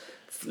this.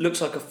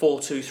 Looks like a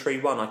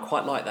 4-2-3-1. I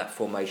quite like that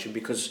formation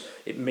because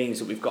it means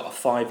that we've got a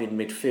 5 in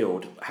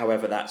midfield,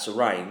 however that's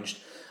arranged.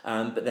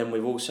 But then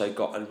we've also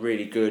got a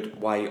really good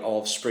way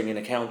of springing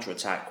a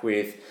counter-attack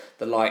with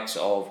the likes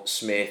of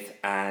Smith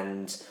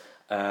and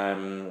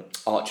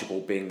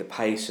Archibald being the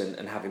pace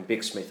and having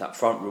Big Smith up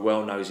front.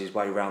 Ruel knows his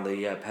way around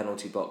the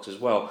penalty box as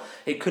well.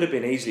 It could have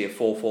been easily a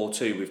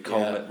 4-4-2 with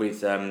Coleman,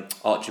 with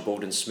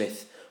Archibald and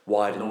Smith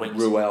wide and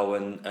Ruel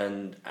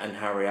and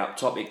Harry up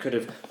top. It could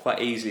have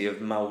quite easily have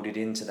moulded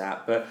into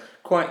that, but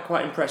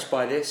quite impressed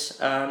by this.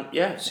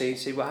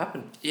 See what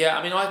happened. Yeah,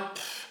 I mean,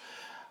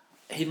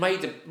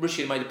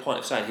 Richie made the point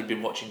of saying he'd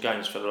been watching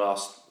games for the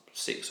last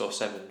 6 or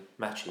 7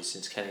 matches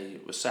since Kenny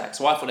was sacked.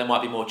 So I thought there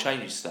might be more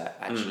changes to that,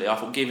 actually. I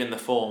thought, given the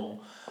form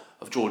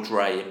of George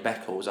Ray and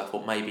Beckles, I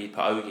thought maybe he'd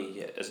put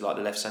Ogie as like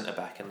the left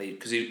centre-back and leave,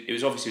 because it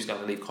was obviously he was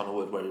going to leave Connor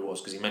Wood where he was,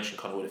 because he mentioned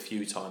Connor Wood a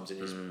few times in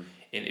his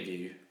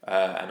interview,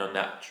 and on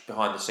that,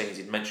 behind the scenes,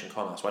 he'd mentioned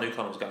Connor, so I knew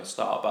Connor was going to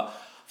start, but I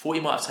thought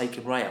he might have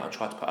taken Ray out and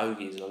tried to put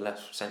Ogie as a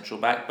left central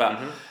back, but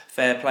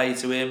fair play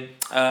to him.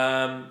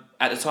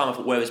 At the time I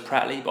thought, where is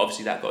Pratley? But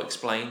obviously that got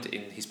explained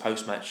in his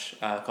post-match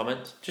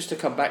comment. Just to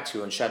come back to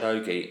you on Shad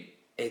Ogie,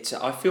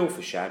 I feel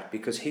for Shad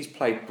because he's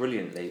played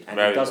brilliantly and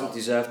Very he doesn't well.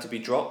 deserve to be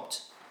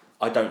dropped.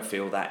 I don't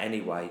feel that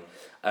anyway.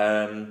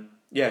 So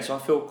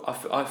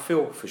I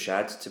feel for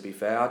Shad, to be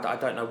fair. I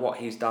don't know what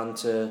he's done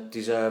to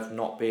deserve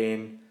not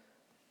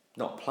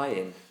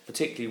playing,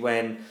 particularly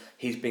when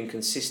he's been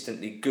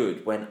consistently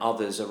good when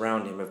others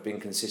around him have been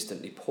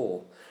consistently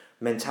poor.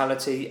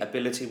 Mentality,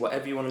 ability,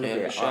 whatever you want to look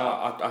at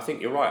it. I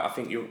think you're right. I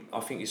think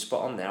you're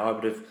spot on there. I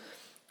would have,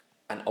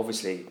 and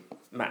obviously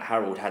Matt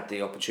Harrold had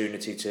the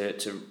opportunity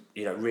to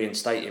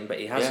reinstate him, but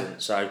he hasn't. Yeah.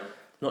 So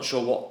not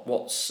sure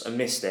what's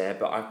amiss there,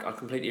 but I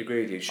completely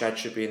agree with you. Shad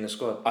should be in the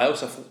squad. I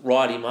also thought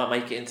Riley might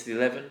make it into the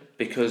 11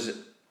 because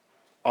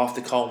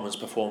after Coleman's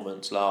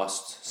performance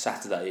last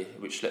Saturday,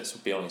 which let's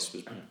be honest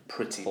was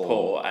pretty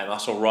poor, and I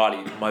saw Riley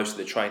in most of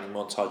the training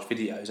montage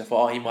videos, I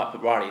thought he might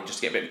put Riley in just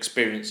to get a bit of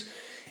experience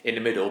in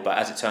the middle, but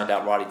as it turned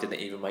out, Riley didn't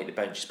even make the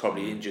bench. He's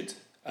probably injured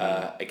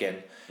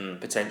again,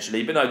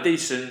 potentially. But no,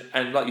 decent,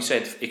 and like you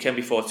said, it can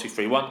be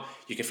 4-2-3-1.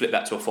 You can flip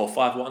that to a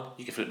 4-5-1.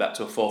 You can flip that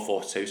to a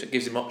 4-4-2. So it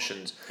gives him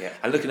options. Yeah.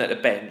 And looking at the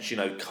bench,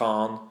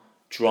 Khan,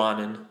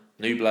 Dranen,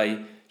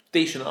 Nuble,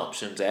 decent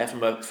options there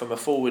from a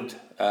forward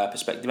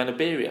perspective, and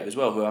Abirio as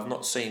well, who I've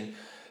not seen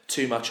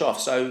too much of.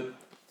 So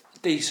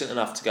decent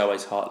enough to go away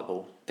to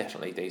Hartlepool.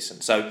 Definitely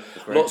decent. So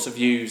lots of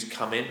views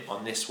come in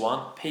on this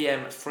one.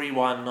 PM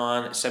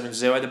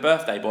 31970, the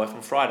birthday boy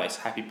from Friday.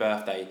 So happy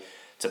birthday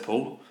to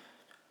Paul.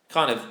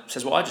 Kind of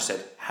says what I just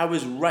said. How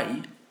is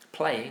Ray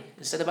playing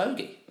instead of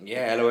Ogie?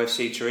 Yeah,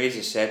 LOFC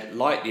Teresa said,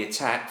 like the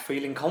attack,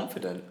 feeling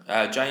confident.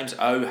 James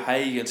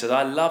O'Hagan said,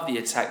 I love the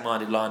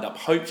attack-minded lineup.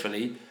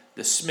 Hopefully,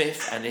 the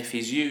Smith, and if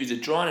he's used the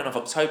drying of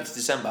October to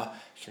December,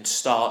 he can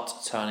start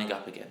turning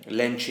up again.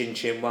 Len Chin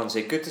Chin 1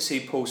 said, good to see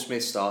Paul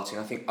Smith starting.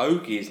 I think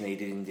Ogie is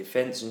needed in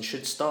defence and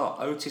should start.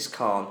 Otis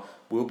Khan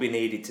will be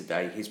needed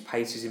today. His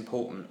pace is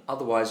important.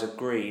 Otherwise,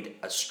 agreed,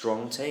 a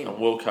strong team. And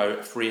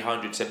Wilco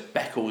 300 said,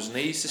 Beckles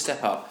needs to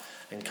step up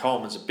and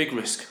Coleman's a big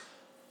risk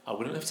I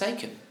wouldn't have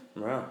taken.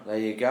 Well, there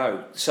you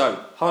go.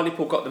 So,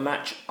 Hartlepool got the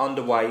match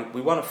underway.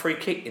 We won a free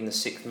kick in the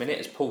 6th minute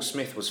as Paul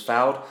Smith was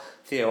fouled.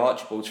 Theo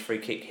Archibald's free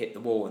kick hit the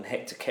wall and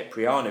Hector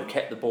Kepriano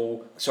kept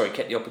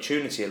the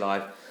opportunity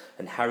alive,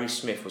 and Harry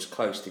Smith was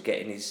close to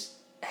getting his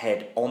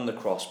head on the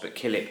cross, but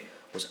Killip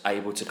was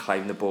able to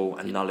claim the ball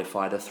and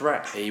nullify the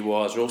threat. He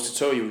was. Ross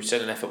Sartori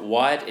sent an effort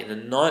wide in the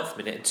 9th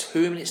minute, and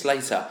 2 minutes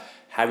later,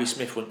 Harry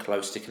Smith went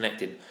close to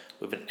connecting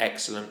with an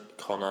excellent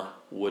Connor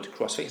Wood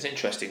cross. I think it's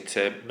interesting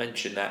to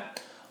mention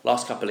that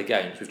last couple of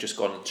games we've just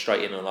gone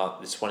straight in on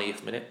the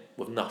 20th minute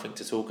with nothing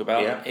to talk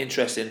about. Yeah.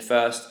 Interesting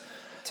first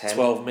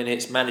 12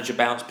 minutes, manager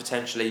bounce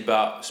potentially,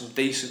 but some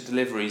decent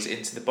deliveries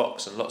into the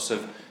box and lots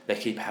of their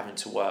keeper having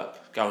to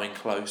work, going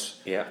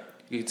close. Yeah.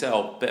 You can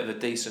tell a bit of a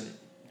decent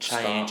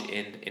change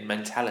in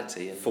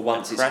mentality and for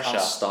once and pressure.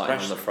 It's us starting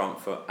on the front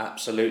foot.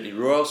 Absolutely.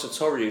 Royal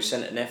Sartori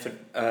sent an effort.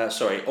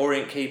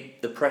 Orient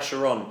kept the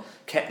pressure on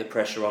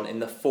in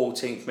the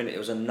 14th minute. It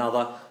was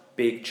another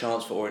big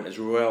chance for Orient as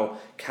Royal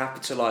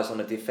capitalised on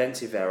a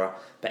defensive error,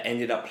 but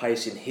ended up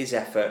placing his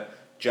effort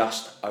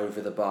just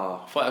over the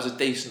bar. I thought it was a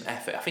decent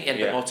effort. I think he had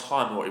a bit more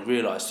time than what he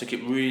realised. Took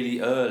it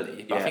really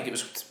early, but I think it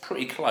was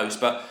pretty close.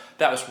 But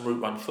that was from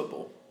Route 1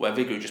 football, where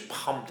Vigouroux just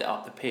pumped it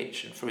up the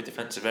pitch and through a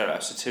defensive error,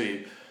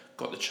 Sartori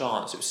got the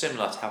chance. It was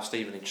similar to how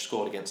Stevenage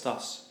scored against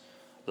us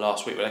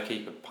last week, where their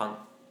keeper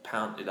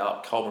pounded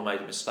up. Coleman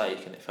made a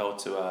mistake and it fell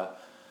to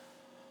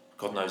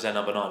God knows their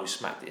number 9 who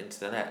smacked it into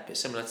the net. A bit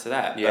similar to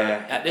that.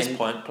 Yeah. But at this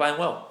point, playing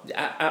well.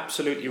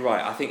 Absolutely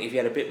right. I think if you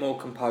had a bit more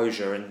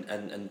composure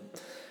and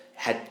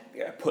had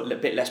put a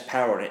bit less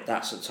power on it,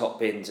 that's the top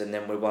bins, and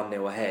then we're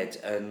 1-0 ahead.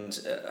 And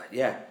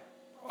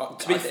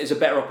it's a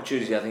better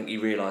opportunity, I think he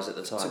realised at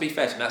the time. To be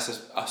fair to him, that's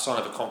a sign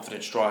of a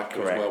confident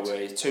striker as well,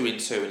 where he's 2 in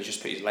 2 and he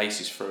just put his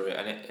laces through it,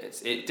 and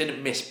it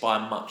didn't miss by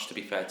much, to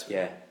be fair to him.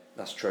 Yeah,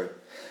 that's true.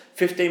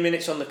 15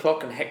 minutes on the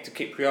clock and Hector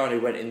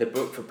Kipriano went in the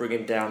book for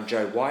bringing down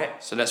Joe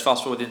White. So let's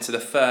fast forward into the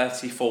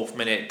 34th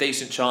minute.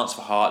 Decent chance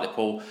for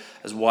Hartlepool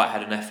as White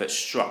had an effort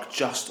struck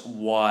just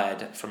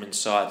wide from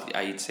inside the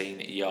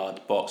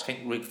 18-yard box. I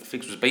think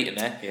Figs was beaten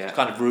there. Yeah.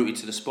 Kind of rooted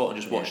to the spot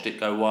and just watched it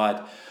go wide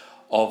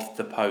of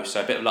the post. So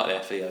a bit of luck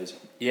there for the O's.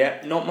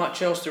 Yeah, not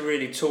much else to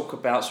really talk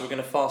about, so we're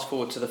going to fast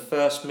forward to the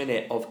first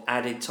minute of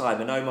added time,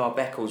 and Omar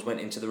Beckles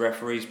went into the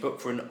referee's book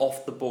for an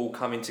off-the-ball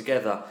coming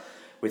together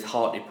with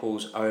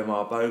Hartlepool's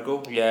Omar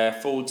Bogle. Yeah,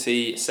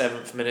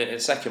 47th minute and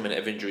 2nd minute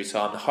of injury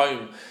time. The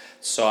home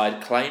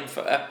side claimed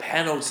for a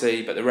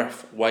penalty, but the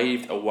ref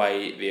waved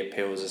away the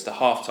appeals as the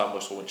half-time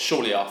whistle went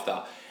shortly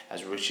after,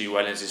 as Richie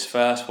Wellens'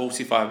 first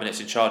 45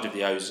 minutes in charge of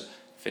the O's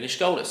finished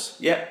goalless.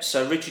 Yep,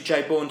 so Richard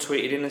J. Bourne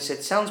tweeted in and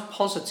said, "Sounds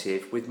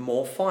positive with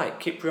more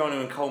fight.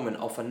 Kipriano and Coleman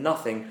offer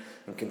nothing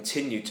and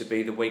continue to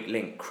be the weak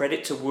link.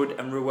 Credit to Wood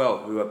and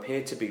Ruel, who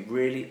appear to be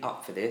really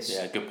up for this."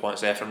 Yeah, good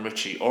points there from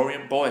Richie.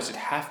 Orient boys would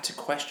have to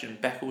question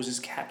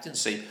Beckles'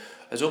 captaincy,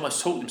 has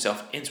almost talked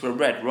himself into a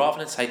red rather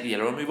than take the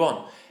yellow and move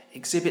on.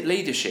 Exhibit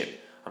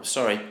leadership. I'm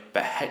sorry,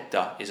 but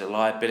Hector is a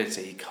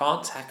liability. He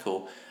can't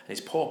tackle, and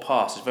his poor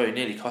pass has very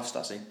nearly cost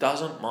us, and he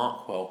doesn't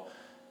mark well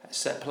at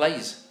set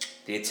plays.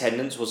 The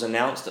attendance was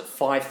announced at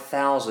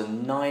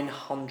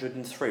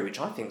 5,903, which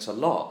I think is a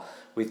lot,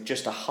 with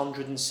just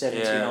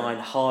 179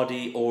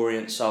 hardy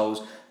Orient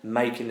souls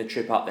making the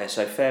trip up there.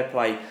 So fair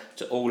play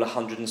to all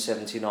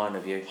 179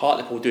 of you.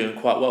 Hartlepool doing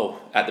quite well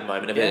at the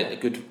moment. They've had a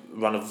good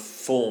run of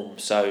form,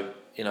 so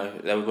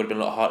there would have been a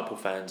lot of Hartlepool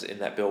fans in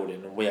that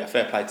building. And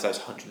fair play to those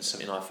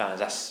 179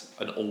 fans. That's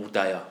an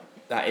all-dayer.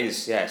 That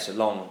is, it's a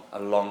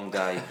long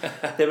day.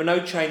 There were no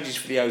changes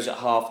for the O's at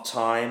half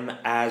time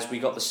as we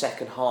got the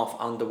second half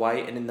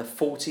underway, and in the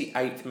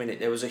 48th minute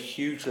there was a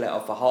huge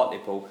let-off for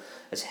Hartlepool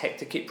as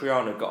Hector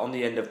Kipriano got on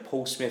the end of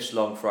Paul Smith's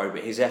long throw,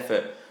 but his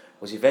effort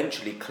was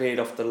eventually cleared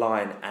off the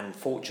line and,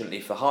 fortunately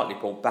for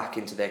Hartlepool, back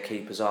into their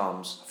keeper's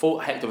arms. I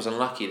thought Hector was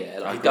unlucky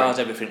there. He does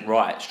everything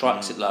right,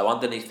 strikes it low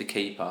underneath the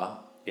keeper.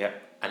 Yep.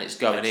 And it's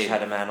going in.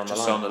 Had a man on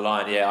just the line. on the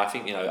line. Yeah, I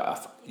think you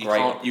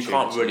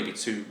can't really be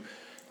too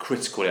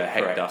critical there.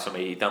 Hector, for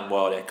me, he done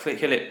well there.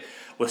 Killip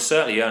was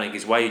certainly earning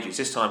his wages.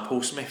 This time,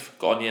 Paul Smith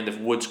got on the end of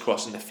Wood's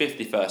cross in the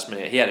 51st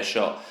minute. He had a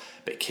shot,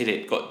 but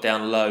Killip got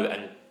down low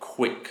and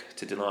quick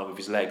to deny with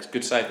his legs.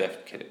 Good save there for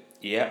Killip.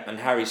 Yeah, and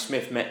Harry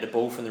Smith met the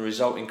ball from the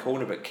resulting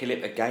corner, but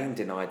Killip again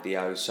denied the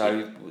O.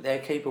 So their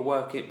keeper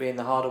being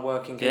the harder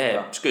working keeper.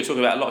 Yeah, it's good.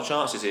 Talking about a lot of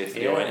chances here for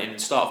the Orient in the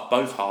start of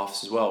both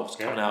halves as well. It's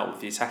coming out with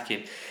the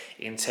attacking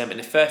intent. In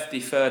the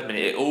 53rd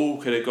minute, it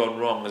all could have gone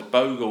wrong as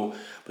Bogle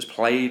was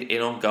played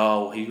in on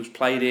goal. He was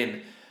played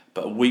in,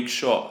 but a weak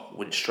shot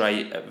went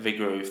straight at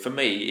Vigouroux. For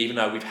me, even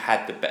though we've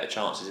had the better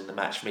chances in the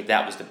match, for me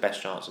that was the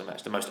best chance of the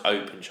match, the most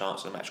open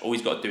chance of the match. All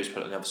he's got to do is put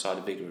it on the other side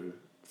of Vigouroux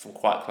from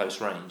quite close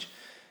range,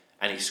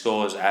 and he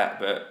scores at.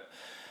 But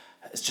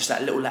it's just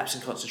that little lapse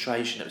in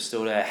concentration that was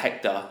still there.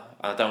 Hector,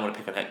 I don't want to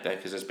pick on Hector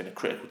because there's been a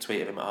critical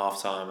tweet of him at half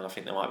time, and I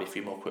think there might be a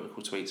few more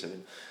critical tweets of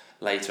him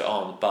later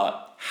on,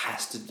 but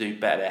has to do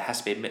better. There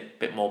has to be a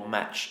bit more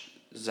match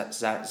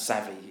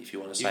savvy, if you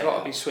want to say. You've got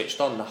to be switched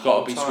on the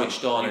whole time. Got to be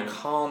switched on. You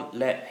can't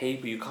let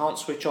people. You can't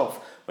switch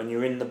off when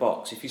you're in the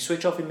box. If you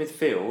switch off in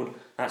midfield,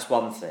 that's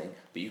one thing,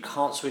 but you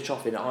can't switch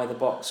off in either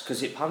box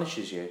because it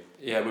punishes you.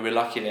 Yeah, we were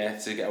lucky there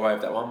to get away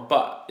with that one.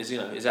 But is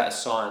that a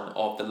sign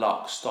of the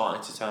luck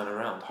starting to turn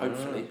around?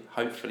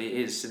 Hopefully it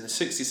is. In the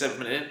 67th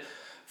minute,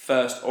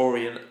 first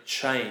Orient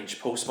change.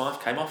 Paul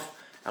Smythe came off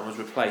and was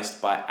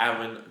replaced by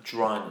Aaron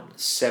Drynan.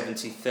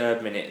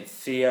 73rd minute, and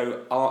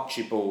Theo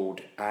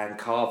Archibald and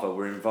Carver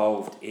were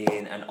involved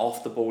in an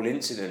off-the-ball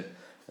incident.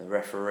 The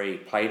referee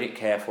played it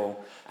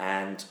careful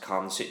and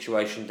calmed the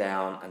situation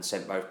down and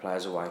sent both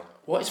players away.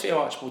 What is Theo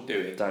Archibald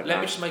doing? Let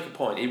me just make a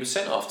point. He was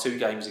sent off 2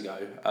 games ago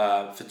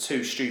for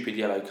 2 stupid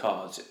yellow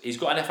cards. He's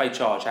got an FA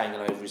charge hanging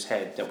over his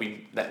head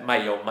that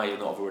may or may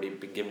not have already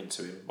been given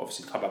to him.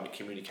 Obviously, the club haven't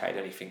communicated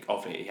anything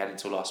of it. He had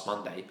until last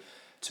Monday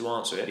to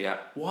answer it. Yeah.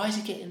 Why is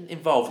he getting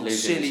involved in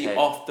silly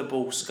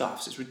off-the-ball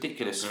scuffs? It's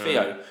ridiculous.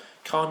 Theo,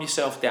 calm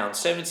yourself down.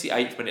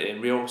 78th minute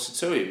in, Rio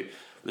Satu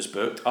was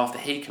booked after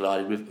he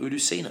collided with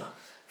Udusina.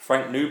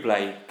 Frank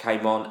Nublet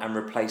came on and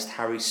replaced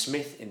Harry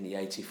Smith in the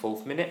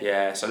 84th minute.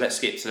 Yeah, so let's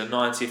skip to the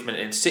 90th minute.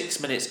 In 6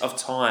 minutes of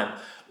time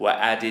were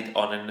added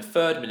on. In the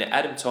 3rd minute,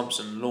 Adam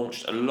Thompson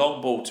launched a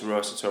long ball to Rio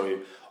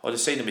Satu.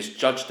 Udusina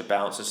misjudged the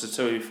bounce and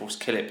Satu forced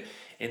Killip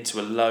into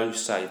a low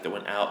save that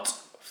went out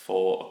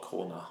for a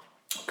corner.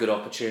 Good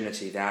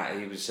opportunity that.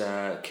 He was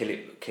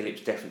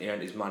Killip's definitely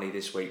earned his money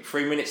this week.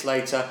 3 minutes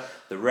later,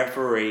 the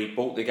referee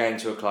brought the game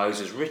to a close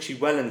as Richie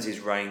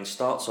Wellens' reign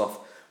starts off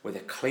with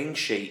a clean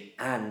sheet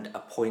and a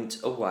point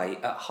away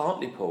at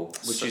Hartlepool,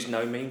 which is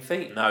no mean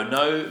feat.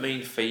 No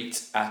mean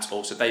feat at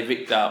all. So Dave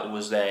Victor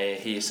was there.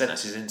 He sent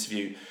us his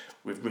interview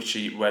with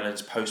Richie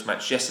Wellens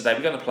post-match yesterday.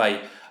 We're going to play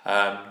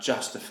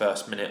just the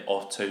first minute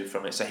or two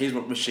from it. So here's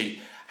what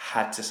Richie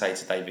had to say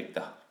to Dave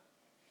Victor.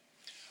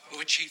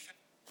 Richie,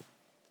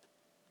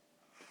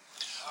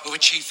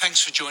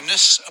 thanks for joining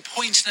us. A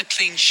point and a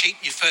clean sheet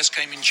in your first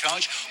game in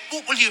charge.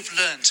 What will you have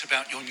learnt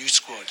about your new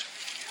squad?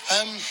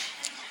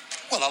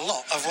 Well, a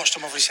lot. I've watched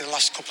them obviously the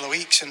last couple of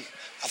weeks, and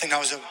I think that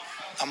was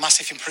a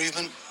massive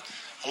improvement.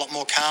 A lot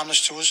more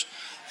calmness to us.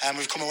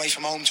 We've come away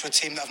from home to a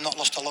team that have not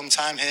lost a long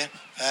time here.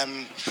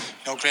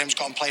 Graham's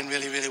got them playing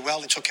really, really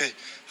well. They took a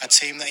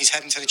team that is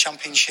heading to the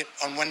championship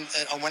on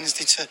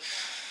Wednesday to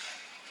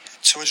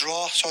a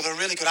draw. So they're a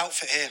really good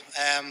outfit here.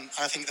 And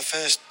I think the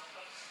first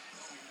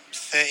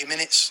 30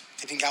 minutes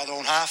they didn't get out their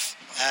own half.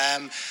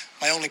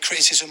 My only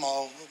criticism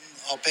or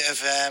bit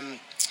of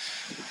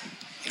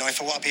if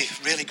I want to be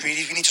really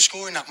greedy, we need to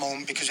score in that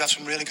moment because we have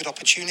some really good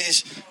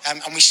opportunities and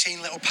we've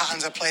seen little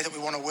patterns of play that we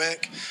want to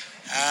work.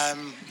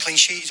 Clean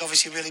sheet is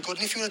obviously really good,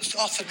 and if you would have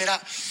offered me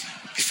that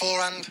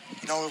beforehand,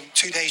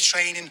 2 days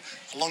training,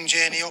 a long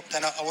journey up,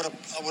 then I would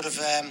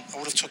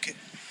have took it.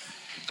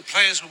 The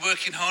players were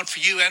working hard for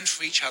you and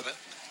for each other.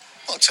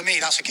 Well, to me,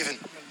 that's a given.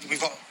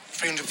 We've got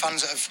 300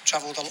 fans that have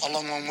travelled a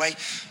long, long way,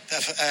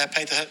 that have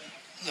paid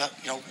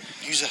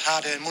use their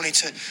hard-earned money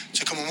to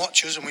come and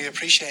watch us, and we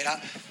appreciate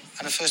that.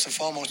 And the first and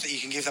foremost that you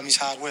can give them is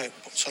hard work.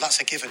 So that's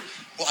a given.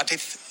 What I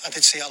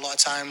did see a lot of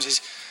times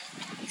is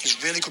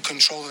really good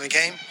control of the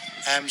game.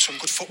 Some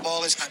good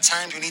footballers. At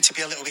times we need to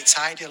be a little bit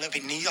tidy, a little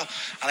bit neater,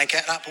 and I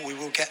get that, but we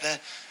will get there.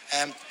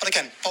 But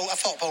again, I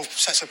thought both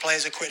sets of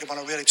players acquitted them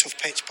on a really tough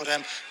pitch, but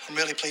I'm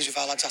really pleased with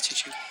our lads'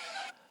 attitude.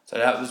 So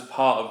that was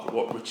part of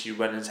what Richie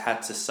Wellens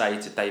had to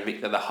say to Dave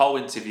Victor. The whole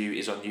interview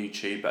is on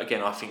YouTube, but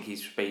again, I think he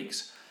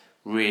speaks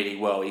really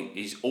well.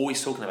 He's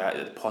always talking about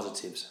the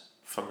positives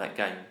from that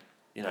game.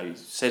 He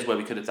says where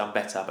we could have done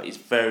better, but he's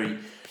very,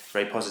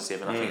 very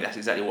positive, and I think that's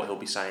exactly what he'll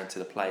be saying to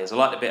the players. I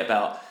like the bit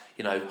about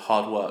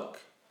hard work.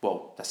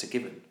 Well, that's a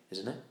given,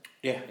 isn't it?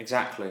 Yeah,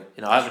 exactly.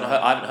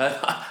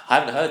 I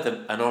haven't heard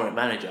an Orient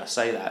manager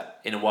say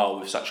that in a while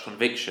with such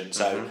conviction.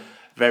 So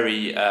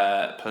very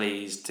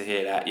pleased to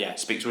hear that. Yeah,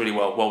 speaks really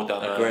well. Well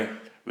done,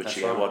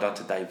 Richie. Right. Well done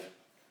to Dave.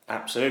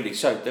 Absolutely.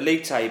 So the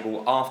league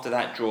table after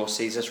that draw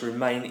sees us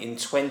remain in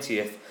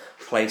 20th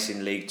place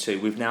in League 2.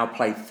 We've now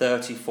played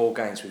 34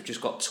 games. We've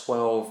just got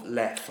 12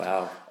 left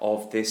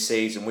of this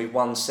season. We've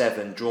won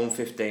 7, drawn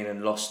 15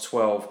 and lost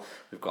 12.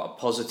 We've got a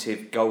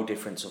positive goal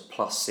difference of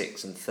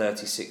 +6 and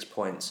 36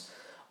 points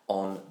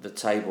on the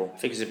table. I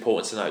think it's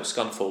important to note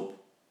Scunthorpe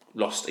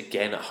lost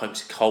again at home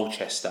to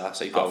Colchester,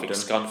 so you've got to think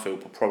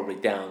Scunthorpe were probably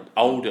down.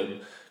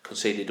 Oldham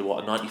conceded a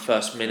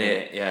 91st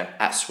minute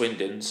at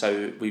Swindon,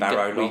 so we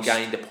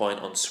gained a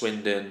point on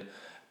Swindon.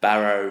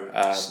 Barrow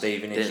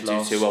didn't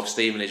do too well.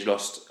 Stevenage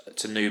lost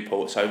to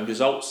Newport, so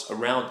results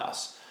around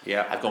us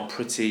have gone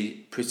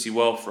pretty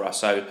well for us.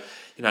 So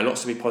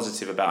lots to be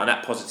positive about, and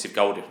that positive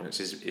goal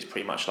difference is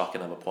pretty much like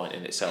another point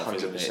in itself, 100%.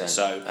 Isn't it?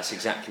 So that's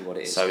exactly what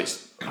it is. So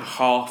it's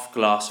half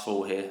glass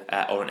full here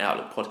at Orient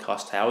Outlook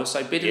Podcast Tower.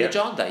 So Bidden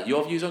Ajande,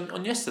 your views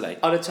on yesterday?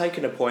 I'd have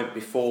taken a point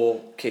before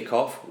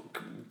kick-off.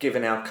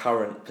 Given our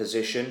current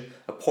position,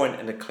 a point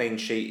and a clean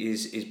sheet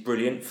is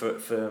brilliant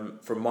from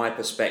my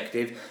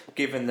perspective.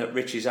 Given that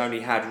Richie's only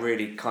had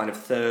really kind of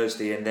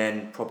Thursday and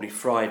then probably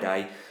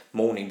Friday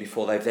morning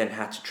before they've then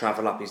had to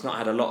travel up, he's not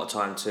had a lot of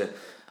time to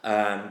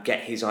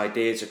get his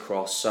ideas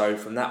across. So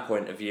from that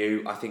point of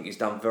view, I think he's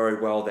done very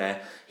well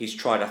there. He's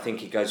tried, I think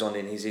he goes on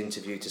in his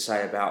interview to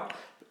say about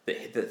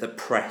the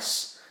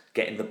press,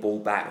 getting the ball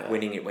back,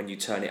 winning it when you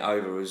turn it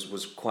over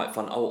was quite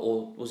fun.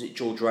 Or was it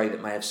George Ray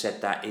that may have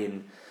said that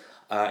in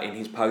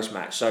his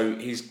post-match? So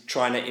he's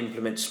trying to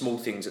implement small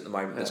things at the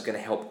moment that's going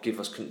to help give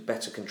us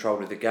better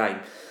control of the game.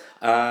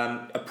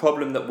 A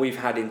problem that we've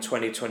had in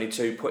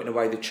 2022, putting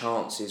away the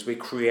chances we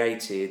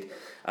created,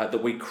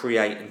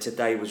 and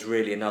today was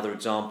really another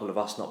example of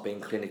us not being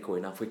clinical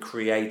enough. If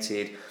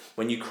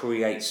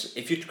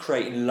you're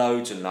creating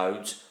loads and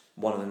loads,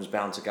 one of them's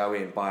bound to go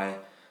in by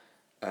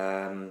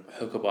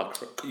hook or by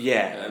crook.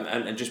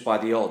 And just by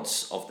the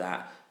odds of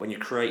that. When you're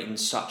creating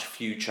such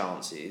few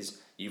chances,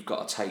 you've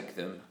got to take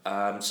them.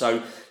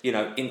 So,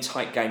 in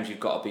tight games, you've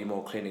got to be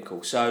more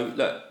clinical. So,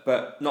 look,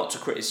 but not to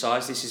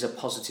criticise, this is a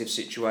positive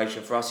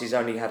situation for us. He's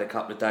only had a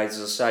couple of days,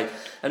 as I say.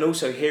 And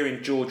also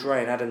hearing George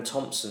Ray and Adam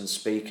Thompson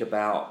speak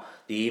about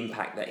the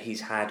impact that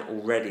he's had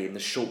already in the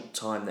short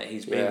time that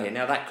he's been here.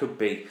 Now, that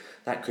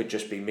could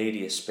just be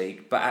media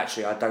speak, but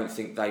actually I don't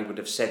think they would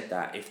have said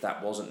that if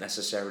that wasn't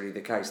necessarily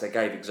the case. They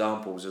gave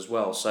examples as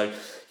well. So,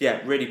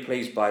 really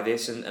pleased by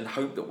this and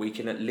hope that we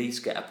can at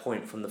least get a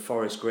point from the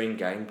Forest Green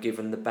game,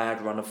 given the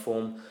bad run of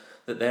form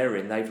that they're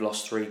in. They've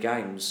lost 3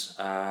 games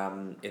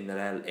in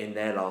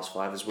their last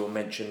 5, as we'll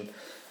mention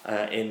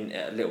in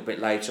a little bit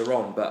later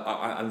on. But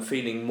I'm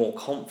feeling more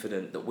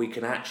confident that we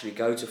can actually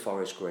go to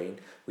Forest Green,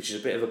 which is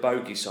a bit of a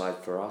bogey side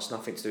for us,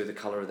 nothing to do with the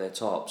colour of their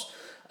tops.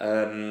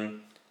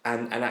 And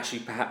actually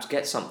perhaps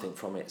get something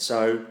from it.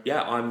 So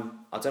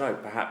I don't know,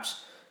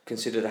 perhaps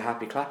considered a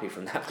happy clappy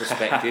from that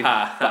perspective,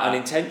 but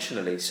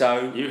unintentionally.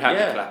 So you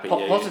happy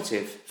clappy,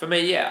 positive for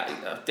me.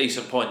 A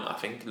decent point. I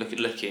think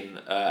looking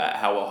at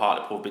how well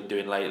Hartlepool have been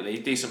doing lately.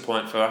 Decent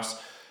point for us.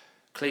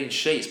 Clean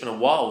sheet. It's been a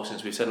while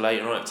since we've said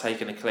Leyton Orient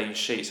taken a clean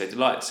sheet. So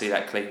delighted to see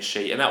that clean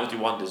sheet, and that will do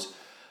wonders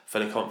for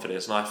the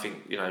confidence. And I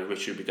think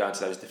Richie will be going to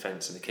those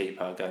defence and the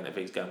keeper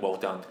he's going well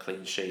done,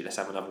 clean sheet. Let's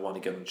have another one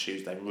again on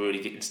Tuesday.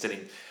 Really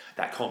instilling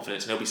that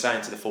confidence, and he'll be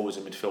saying to the forwards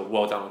and midfield,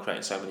 well done on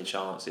creating so many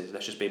chances.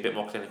 Let's just be a bit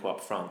more clinical up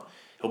front.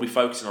 He'll be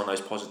focusing on those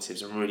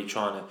positives and really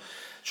trying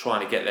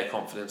to get their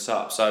confidence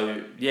up.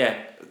 So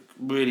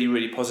really,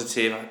 really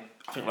positive.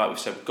 I think, like we've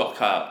said, we've got to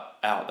cut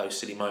out those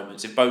silly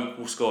moments. If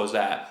Bogle scores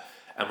that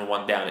and we're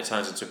 1 down, it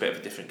turns into a bit of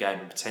a different game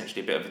and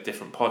potentially a bit of a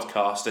different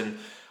podcast. And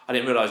I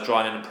didn't realise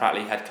Dryden and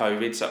Pratley had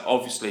COVID, so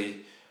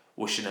obviously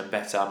wishing them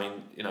better. I mean,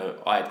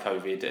 I had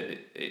COVID, and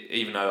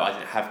even though I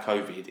didn't have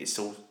COVID, it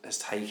still has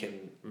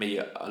taken me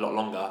a lot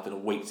longer than a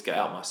week to get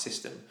out of my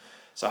system.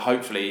 So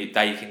hopefully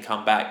they can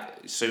come back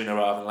sooner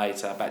rather than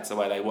later, back to the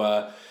way they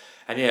were.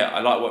 And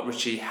I like what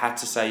Richie had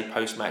to say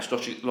post-match.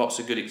 Lots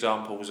of good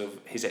examples of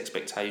his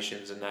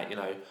expectations and that,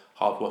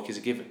 hard work is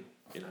a given,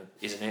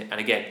 isn't it? And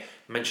again,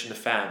 mention the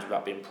fans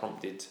without being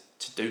prompted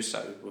to do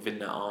so within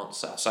that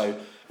answer. So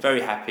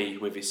very happy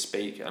with his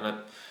speak. And I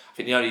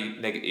think the only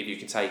negative you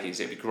can take is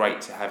it'd be great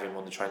to have him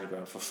on the training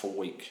ground for a full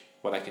week,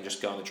 where they can just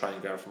go on the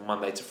training ground from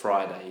Monday to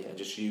Friday and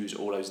just use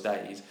all those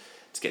days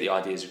to get the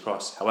ideas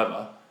across.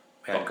 However,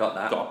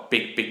 got a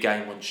big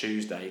game on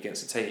Tuesday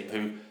against a team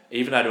who,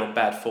 even though they're on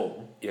bad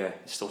form, is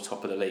still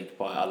top of the league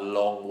by a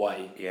long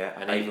way.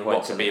 And even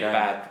what could be a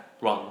bad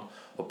run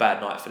or bad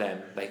night for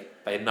them, they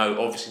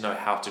obviously know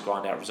how to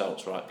grind out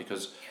results, right?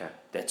 Because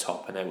they're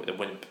top, and their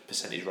win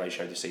percentage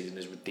ratio this season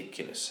is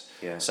ridiculous.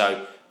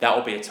 So that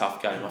will be a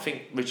tough game. I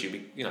think Richie will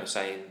be,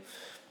 saying,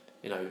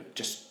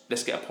 just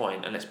let's get a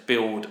point and let's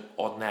build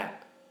on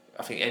that.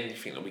 I think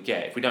anything that we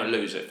get, if we don't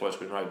lose at Forest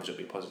Green Rovers, it'll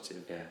be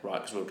positive,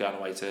 right? Because we're going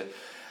away to.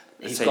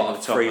 He's got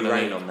a free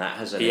rein on that,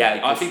 hasn't he?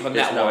 Yeah, I think on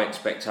that one,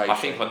 expectation. I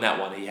think on that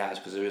one he has,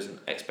 because there isn't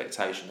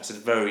expectation. That's a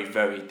very,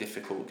 very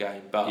difficult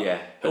game. But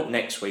but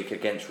next week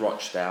against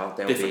Rochdale,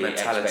 there'll be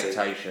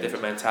expectation.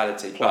 Different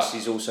mentality. Plus,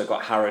 he's also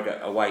got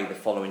Harrogate away the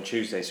following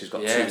Tuesday, so he's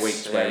got 2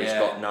 weeks where he's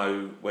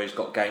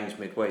got games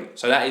midweek.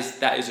 So that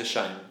is a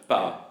shame.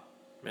 But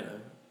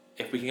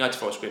if we can go to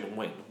Forest Green and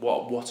win,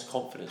 what a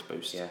confidence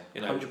boost. 100%.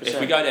 If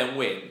we go there and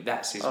win,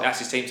 that's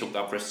his team talk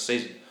done for the rest of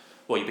the season.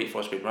 Well, you beat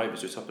Forest Green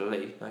Rovers, who are top of the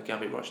league. Now go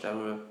and beat Rochdale,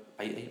 who are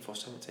 18th or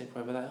 17th,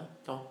 wherever they are.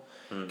 Go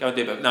on. Go and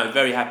do it. But no,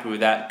 very happy with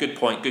that. Good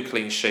point, good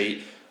clean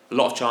sheet. A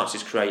lot of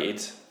chances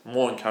created.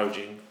 More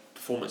encouraging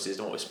performances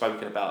than what we've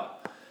spoken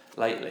about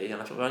lately.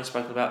 And I think we've only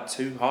spoken about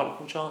 2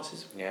 Hartlepool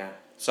chances.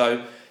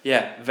 So,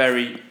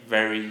 very,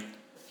 very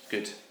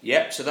good.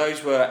 So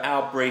those were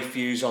our brief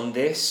views on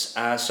this.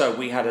 So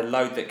we had a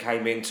load that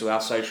came into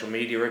our social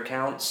media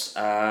accounts.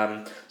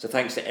 So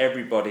thanks to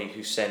everybody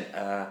who sent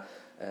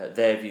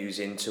their views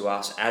into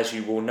us. As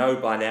you will know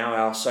by now,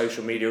 our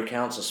social media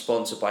accounts are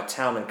sponsored by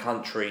Town and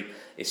Country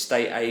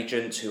estate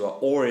agents, who are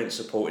Orient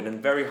supporting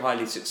and very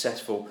highly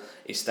successful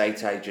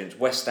estate agents.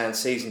 West Stand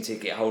season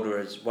ticket holder,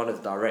 as one of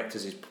the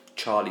directors, is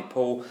Charlie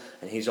Paul,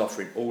 and he's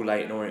offering all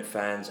Leyton Orient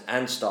fans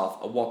and staff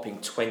a whopping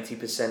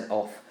 20%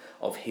 off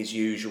of his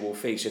usual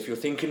fee. So if you're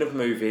thinking of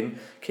moving,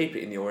 keep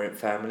it in the Orient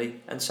family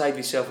and save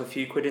yourself a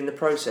few quid in the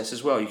process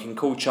as well. You can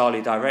call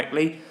Charlie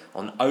directly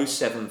on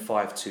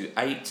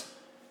 07528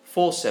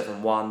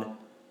 471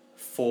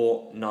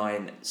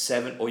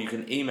 497, or you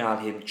can email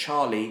him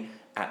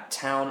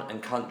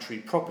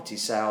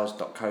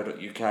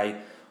charlie@townandcountrypropertysales.co.uk,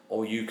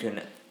 or you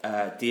can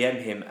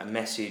DM him a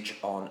message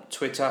on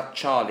Twitter.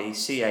 Charlie,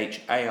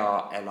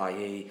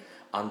 CHARLIE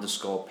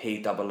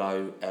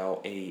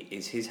 _POOLE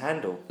is his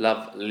handle.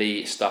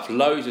 Lovely stuff.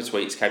 Loads of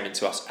tweets came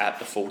into us at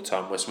the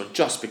full-time Westman.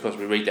 Just because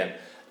we read them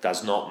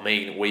does not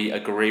mean we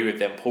agree with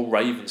them. Paul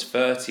Ravens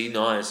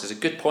 39 says a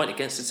good point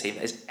against a team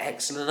that is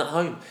excellent at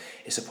home.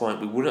 It's a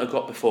point we wouldn't have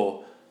got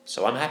before,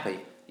 so I'm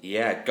happy.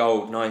 Yeah,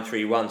 Gold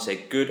 931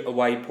 said good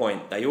away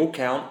point. They all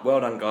count. Well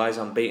done, guys.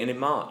 Unbeaten in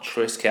March.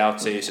 Chris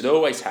Cowtoo said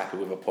always happy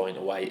with a point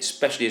away,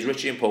 especially as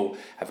Richie and Paul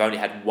have only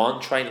had one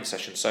training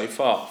session so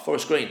far.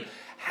 Forest Green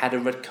had a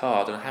red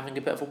card and are having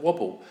a bit of a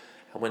wobble,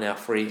 and we're now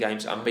 3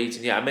 games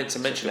unbeaten. Yeah, I meant to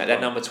mention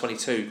that number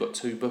 22 got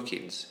 2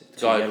 bookings.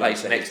 The guy who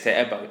plays next to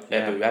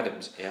Ebu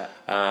Adams. Yeah.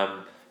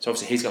 So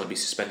obviously he's going to be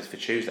suspended for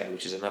Tuesday,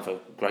 which is another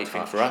great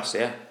thing for us.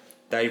 Yeah.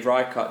 David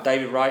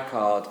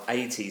Rijkaard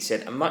 80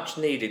 said a much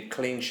needed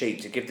clean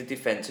sheet to give the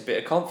defence a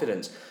bit of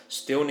confidence.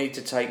 Still need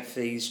to take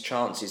these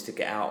chances to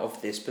get out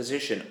of this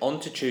position. On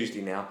to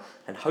Tuesday now,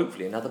 and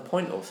hopefully another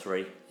point or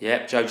 3.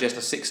 Yep, Joe Jessner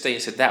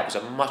 16 said that was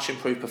a much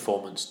improved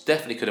performance.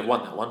 Definitely could have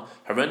won that one.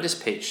 Horrendous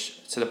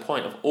pitch to the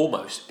point of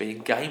almost being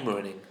game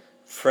ruining.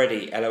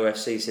 Freddie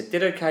LOFC said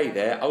did okay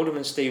there.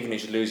 Alderman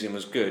Stevenage losing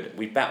was good.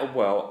 We battled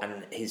well,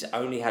 and he's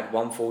only had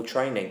 1 full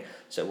training,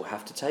 so we'll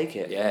have to take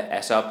it. Yeah,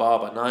 SR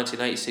Barber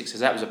 1986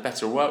 says that was a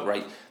better work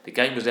rate. The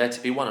game was there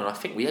to be won, and I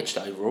think we edged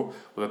overall.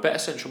 With a better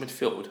central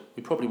midfield,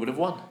 we probably would have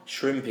won.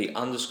 Shrimpy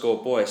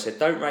 _boy said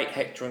don't rate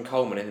Hector and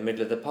Coleman in the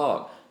middle of the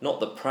park.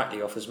 Not that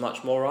Pratley offers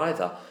much more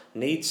either.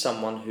 Need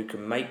someone who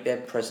can make their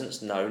presence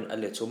known a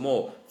little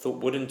more.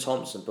 Thought Wood and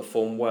Thompson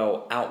performed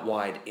well out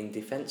wide in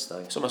defence though.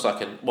 It's almost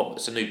like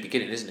it's a new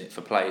beginning, isn't it,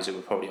 for players who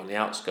were probably on the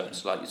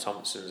outskirts, like your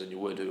Thompsons and your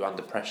Wood, who are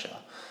under pressure.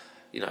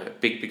 You know, a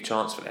big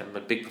chance for them,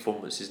 and big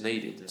performance is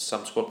needed. And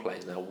some squad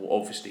players now will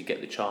obviously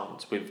get the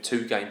chance. With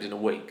 2 games in a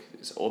week,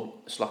 it's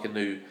like a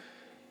new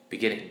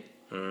beginning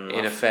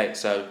in effect.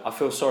 So I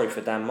feel sorry for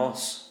Dan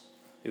Moss,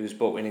 who was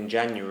brought in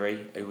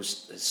January, who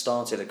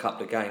started a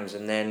couple of games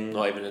and then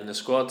not even in the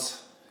squad.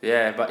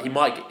 Yeah, but he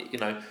might,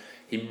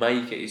 he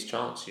may get his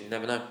chance. You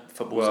never know.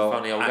 Football's a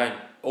funny old game.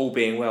 All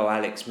being well,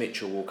 Alex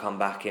Mitchell will come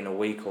back in a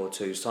week or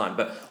 2's time.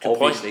 But Good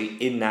obviously,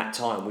 point. in that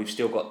time, we've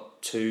still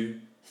got 2,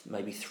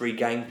 maybe 3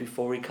 games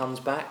before he comes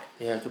back.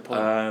 Yeah, good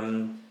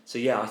point. So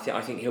yeah,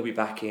 I think he'll be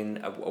back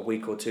in a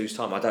week or 2's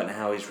time. I don't know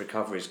how his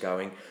recovery is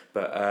going,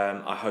 but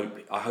I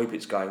hope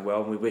it's going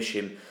well, and we wish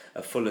him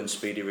a full and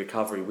speedy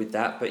recovery with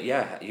that. But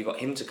yeah, you got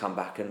him to come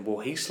back, and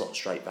will he slot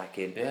straight back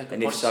in? Yeah, good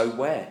and point. if so,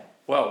 where?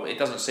 Well, it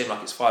doesn't seem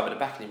like it's 5 at the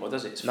back anymore,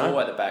 does it? It's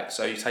 4 at the back,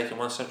 so you're taking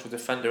one central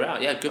defender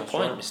out. Yeah, good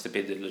point, Mr.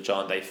 Bidder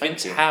Legende.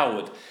 Vince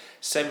Howard,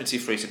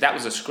 73, said that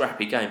was a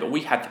scrappy game, but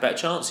we had the better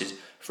chances.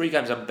 3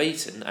 games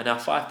unbeaten, and now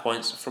 5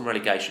 points from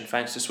relegation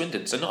thanks to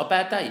Swindon. So not a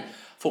bad day.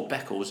 Thought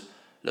Beckles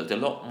looked a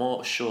lot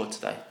more assured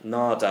today.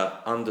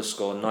 Nada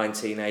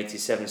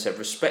 _1987 said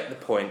respect the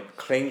point,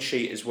 clean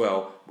sheet as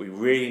well. We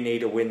really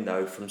need a win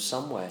though from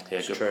somewhere. Yeah,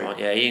 it's good true. point.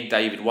 Yeah, Ian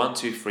David 1,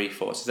 2, 3,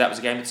 4 says that was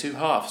a game of 2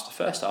 halves. The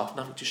first half,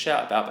 nothing to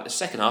shout about, but the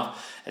second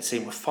half, a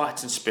team with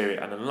fight and spirit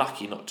and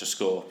unlucky not to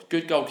score.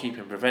 Good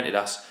goalkeeping prevented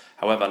us.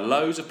 However,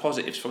 loads of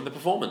positives from the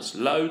performance.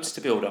 Loads to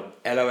build on.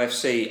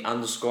 LOFC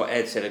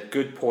 _Ed said a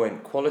good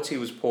point. Quality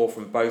was poor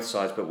from both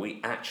sides, but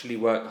we actually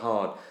worked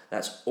hard.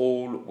 That's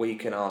all we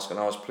can ask, and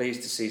I was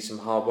pleased to see some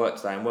hard work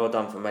today, and well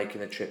done for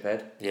making the trip,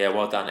 Ed. Yeah,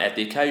 well done, Ed.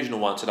 The occasional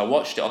one said, I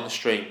watched it on the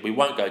stream. We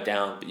won't go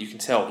down, but you can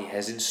tell he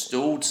has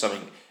installed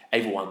something.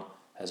 Everyone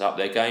has upped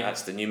their game.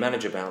 That's the new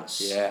manager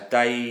bounce. Yeah.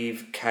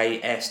 Dave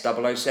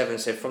KS007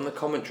 said, from the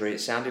commentary,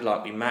 it sounded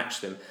like we matched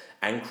them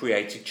and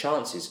created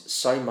chances.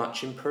 So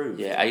much improved.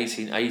 Yeah,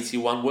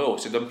 1881 Will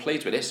said, I'm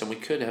pleased with this, and we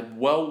could have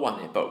well won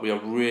it, but we are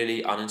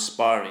really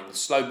uninspiring. The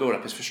slow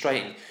build-up is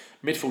frustrating.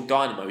 Midfield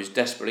dynamo is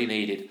desperately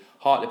needed.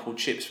 Hartlepool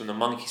chips from the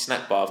monkey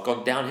snack bar have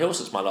gone downhill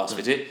since my last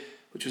visit,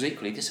 which was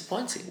equally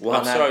disappointing.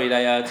 I'm sorry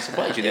they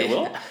disappointed you there,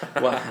 Will.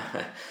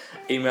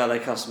 Email their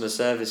customer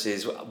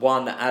services.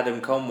 One Adam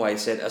Conway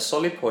said, a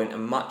solid point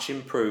and much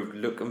improved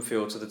look and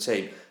feel to the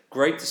team.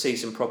 Great to see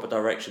some proper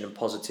direction and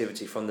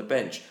positivity from the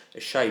bench.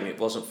 A shame it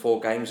wasn't 4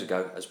 games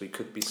ago, as we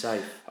could be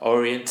safe.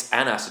 Orient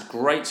Anna said,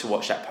 great to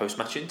watch that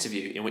post-match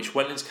interview in which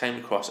Wellens came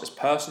across as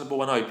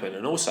personable and open,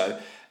 and also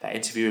that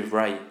interview with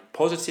Ray.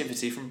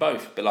 Positivity from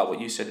both, a bit like what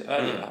you said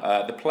earlier.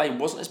 The play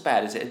wasn't as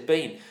bad as it had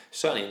been,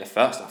 certainly in the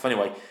first half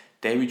anyway.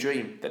 Dare we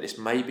dream that this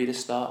may be the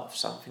start of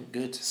something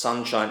good?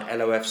 Sunshine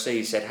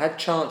LOFC said, had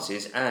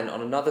chances, and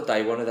on another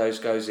day one of those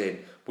goes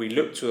in. We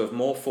look to have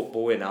more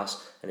football in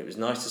us, and it was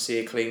nice to see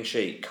a clean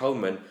sheet.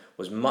 Coleman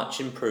was much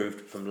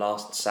improved from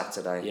last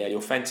Saturday. Yeah, the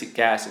authentic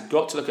gas has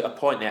got to look at a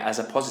point there as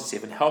a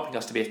positive and helping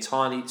us to be a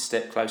tiny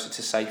step closer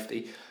to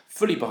safety.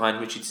 Fully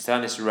behind Richie to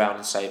turn this around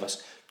and save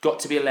us. Got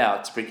to be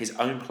allowed to bring his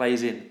own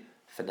players in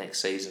for next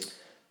season.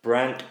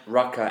 Brant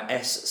Rucker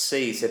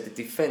SC said the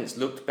defence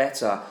looked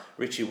better.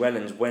 Richie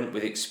Wellens went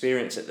with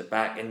experience at the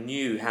back and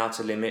knew how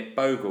to limit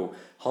Bogle,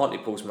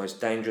 Hartlepool's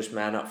most dangerous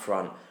man up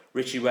front.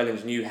 Richie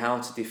Wellens knew how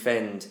to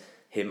defend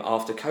him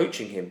after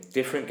coaching him.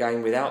 Different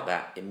game without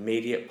that.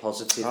 Immediate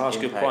positive impact. That's a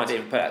good point. I didn't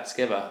even put that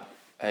together.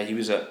 He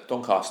was at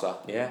Doncaster.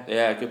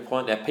 Yeah, good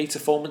point there. Peter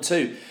Foreman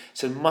too.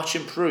 So much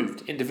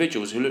improved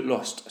individuals who looked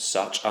lost,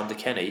 such under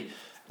Kenny,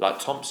 like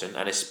Thompson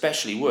and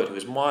especially Wood, who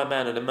was my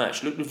man of the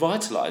match, looked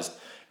revitalised.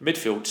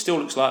 Midfield still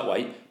looks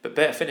lightweight, but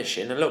better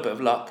finishing and a little bit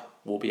of luck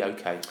will be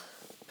okay.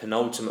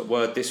 Penultimate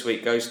word this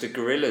week goes to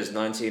Gorillas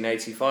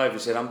 1985, who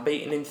said,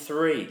 unbeaten in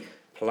 3.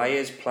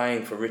 Players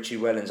playing for Richie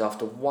Wellens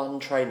after one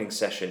training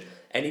session.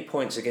 Any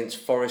points against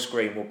Forest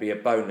Green will be a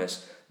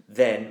bonus.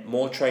 Then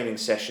more training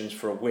sessions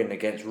for a win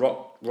against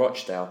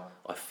Rochdale.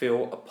 I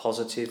feel a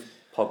positive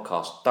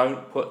podcast.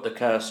 Don't put the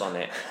curse on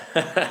it.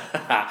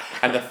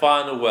 And the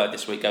final word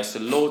this week goes to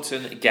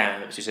Lawton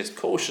Gams, who says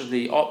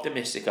cautiously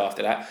optimistic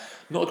after that.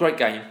 Not a great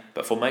game,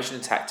 but formation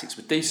and tactics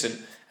were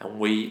decent and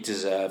we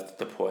deserved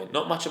the point.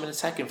 Not much of an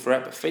attacking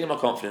threat, but feeling more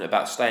confident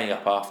about staying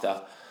up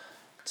after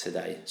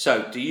today.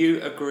 So, do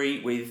you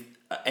agree with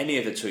any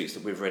of the tweets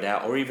that we've read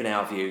out or even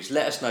our views?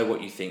 Let us know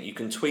what you think. You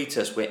can tweet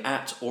us. We're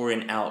at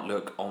Orient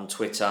Outlook on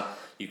Twitter.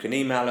 You can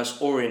email us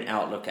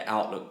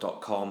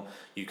orientoutlook@outlook.com.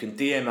 You can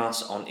DM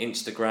us on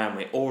Instagram.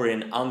 We're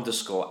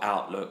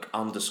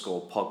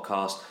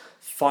Orient_Outlook_podcast.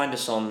 Find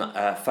us on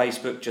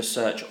Facebook. Just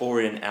search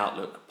Orient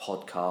Outlook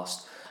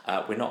Podcast.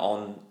 We're not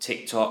on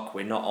TikTok.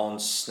 We're not on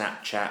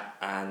Snapchat.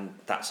 And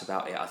that's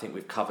about it. I think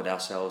we've covered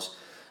ourselves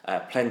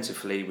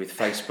plentifully with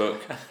Facebook,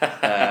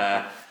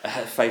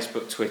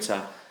 Facebook,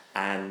 Twitter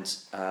and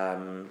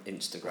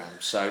Instagram.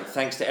 So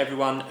thanks to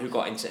everyone who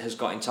has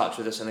got in touch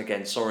with us. And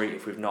again, sorry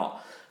if we've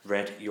not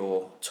read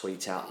your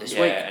tweet out this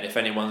week. Yeah, and if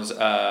anyone's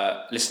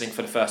listening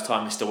for the first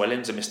time, Mr.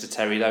 Wellens and Mr.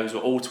 Terry, those were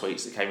all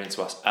tweets that came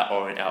into us at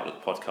Orient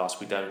Outlook Podcast.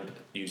 We don't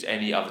use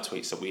any other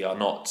tweets that we are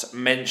not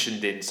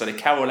mentioned in. So the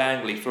Carroll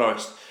Langley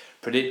Florist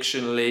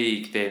Prediction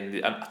League,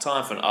 then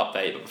time for an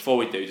update. But before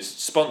we do,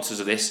 just sponsors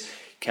of this,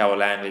 Carroll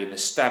Langley, an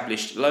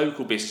established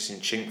local business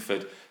in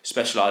Chingford,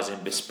 specialising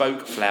in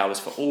bespoke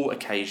flowers for all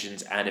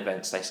occasions and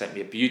events. They sent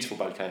me a beautiful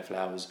bouquet of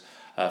flowers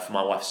for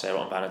my wife Sarah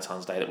on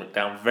Valentine's Day that went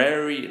down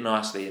very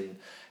nicely. And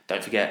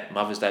don't forget,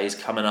 Mother's Day is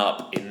coming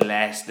up in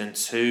less than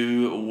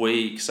 2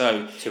 weeks.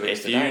 So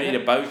if you need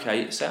a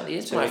bouquet, it certainly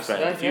is, my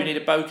friend. If you need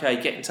a bouquet,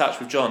 get in touch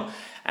with John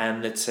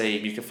and the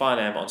team. You can find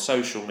them on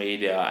social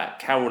media at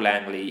Carroll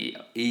Langley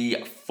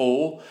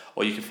E4,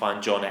 or you can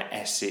find John at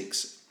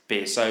Essex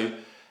Beer. So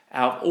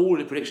out of all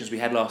the predictions we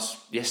had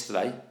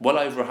yesterday, well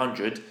over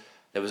 100,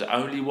 there was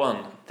only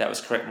one that was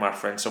correct, my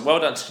friend. So well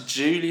done to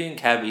Julian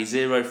Cabby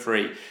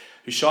 03,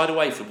 who shied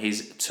away from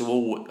his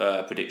 2-all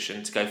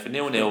prediction to go for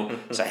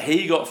 0-0. So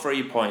he got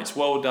 3 points.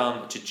 Well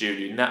done to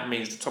Julian. That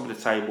means the top of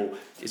the table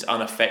is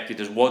unaffected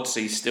as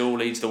Wadsey still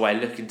leads the way,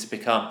 looking to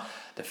become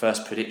the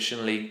first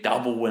Prediction League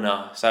double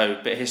winner. So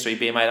a bit of history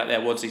being made up there.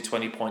 Wadsey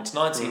 20 points,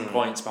 19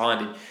 points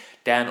behind him.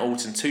 Dan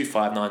Alton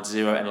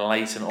 2590 and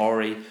Leyton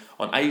Orient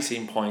on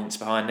 18 points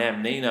behind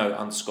them.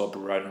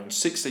 Nino_Barona on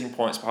 16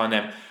 points behind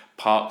them.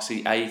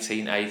 Parksy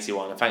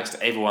 1881. And thanks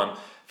to everyone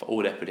for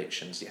all their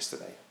predictions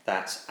yesterday.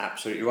 That's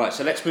absolutely right.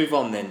 So let's move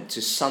on then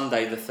to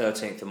Sunday the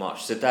 13th of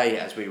March. Today,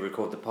 as we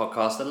record the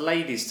podcast, the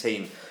ladies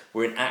team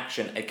were in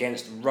action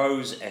against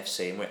Rose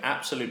FC, and we're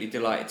absolutely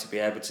delighted to be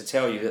able to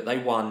tell you that they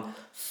won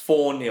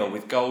 4-0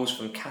 with goals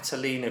from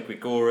Catalina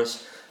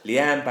Grigoris,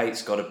 Leanne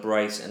Bates got a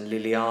brace, and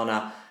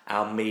Liliana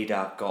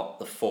Almeida got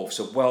the fourth.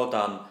 So well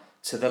done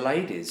to the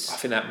ladies. I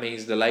think that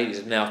means the ladies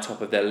are now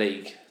top of their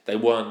league. They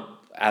weren't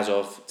as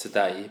of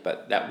today,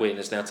 but that win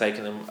has now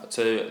taken them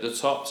to the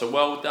top. So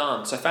well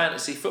done. So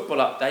fantasy football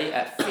update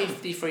at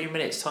 53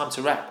 minutes. Time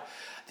to wrap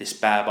this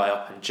bad boy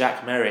up. And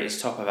Jack Merritt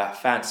is top of our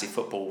fantasy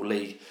football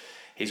league.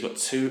 He's got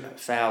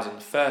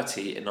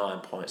 2,039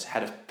 points.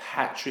 Ahead of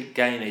Patrick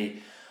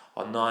Gainey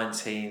on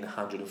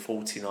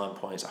 1,949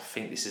 points. I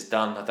think this is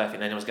done. I don't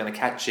think anyone's going to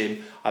catch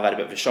him. I've had a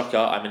bit of a shocker.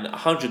 I'm in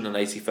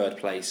 183rd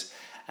place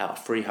out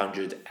of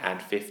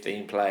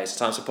 315 players.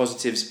 Time for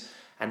positives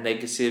and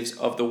negatives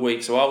of the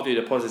week. So I'll do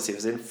the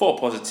positives then. 4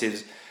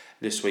 positives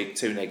this week,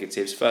 2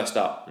 negatives. First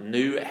up,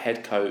 new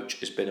head coach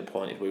has been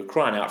appointed. We were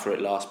crying out for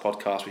it last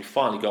podcast. We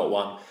finally got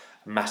one.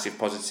 Massive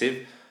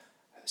positive.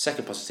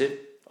 Second positive,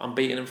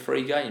 unbeaten in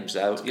 3 games.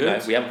 We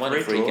haven't won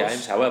in 3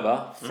 games.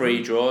 However,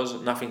 3 draws,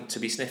 nothing to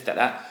be sniffed at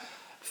that.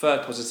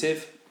 Third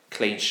positive,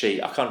 clean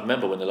sheet. I can't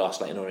remember when the last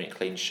Leyton Orient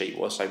clean sheet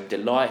was, so I'm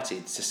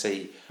delighted to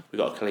see we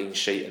got a clean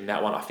sheet in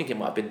that one. I think it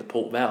might have been the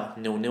Port Vale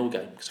 0-0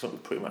 game, because I think we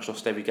pretty much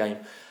lost every game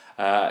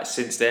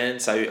since then.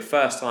 So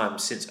first time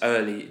since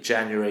early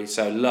January,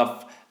 so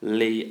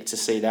lovely to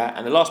see that.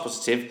 And the last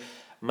positive,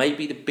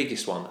 maybe the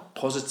biggest one,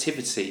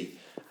 positivity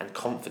and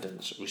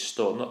confidence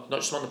restored, not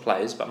just among the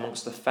players but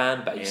amongst the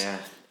fan base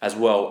as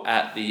well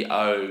at the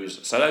O's.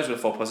 So those were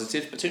the 4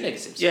 positives, but 2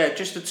 negatives. Yeah,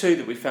 just the 2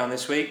 that we found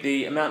this week.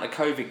 The amount of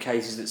COVID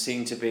cases that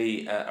seem to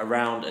be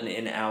around and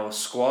in our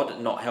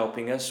squad not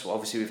helping us. Well,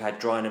 obviously we've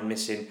had Drynan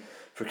missing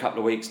for a couple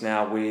of weeks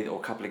now or a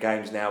couple of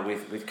games now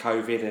with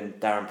COVID, and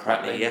Darren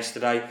Pratley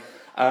yesterday.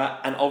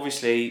 And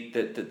obviously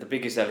the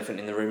biggest elephant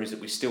in the room is that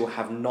we still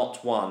have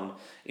not won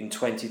in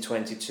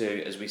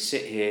 2022 as we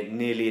sit here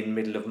nearly in the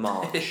middle of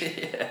March.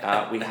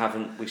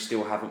 We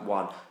still haven't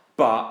won.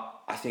 But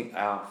I think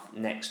our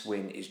next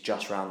win is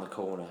just round the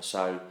corner.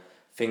 So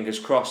fingers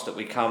crossed that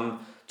we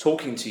come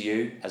talking to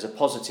you as a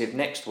positive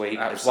next week,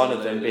 Absolutely. as one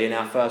of them being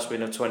our first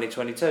win of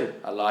 2022.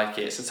 I like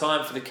it. It's the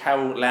time for the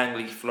Carol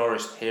Langley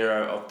Florist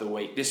Hero of the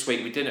Week. This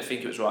week we didn't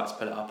think it was right to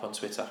put it up on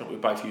Twitter. I think we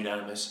were both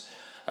unanimous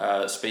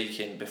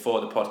speaking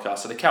before the podcast.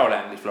 So the Carol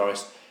Langley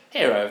Florist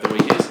Hero of the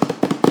Week is...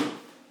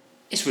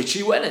 It's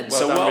Richie Wellens.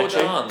 Well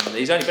done.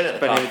 He's only been at the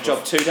Been club in a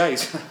job 2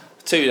 days.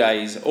 2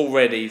 days,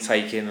 already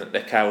taking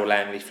the Carol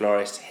Langley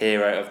Florist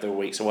Hero of the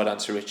Week. So well done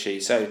to Richie.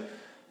 So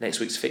next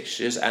week's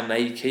fixtures, and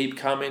they keep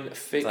coming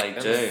thick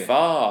and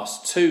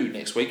fast. 2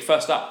 next week.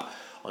 First up,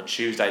 on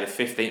Tuesday the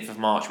 15th of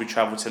March, we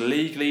travel to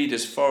league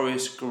leaders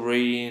Forest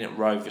Green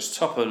Rovers,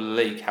 top of the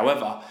league.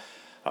 However,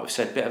 like we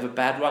said, a bit of a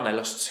bad run. They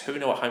lost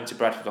 2-0 at home to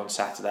Bradford on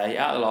Saturday.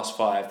 Out of the last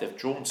 5, they've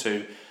drawn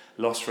 2,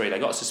 lost 3. They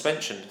got a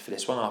suspension for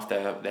this one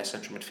after their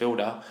central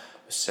midfielder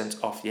was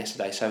sent off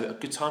yesterday. So a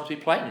good time to be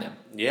playing them.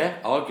 Yeah,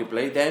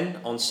 arguably. Then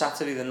on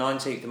Saturday the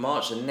 19th of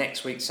March, the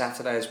next week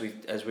Saturday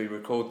as we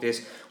record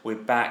this, we're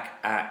back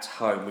at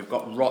home. We've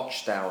got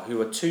Rochdale, who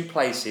are 2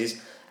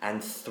 places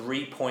and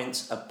 3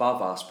 points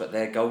above us, but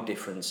their goal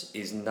difference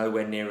is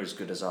nowhere near as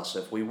good as us. So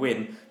if we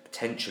win,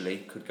 potentially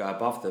could go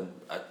above them,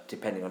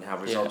 depending on how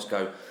results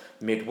go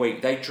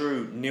midweek. They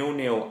drew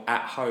 0-0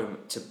 at home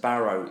to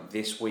Barrow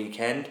this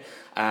weekend.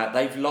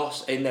 They've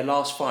lost in their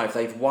last 5.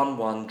 They've won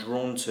 1,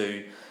 drawn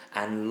 2,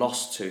 and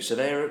lost 2. So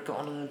they're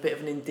on a bit of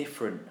an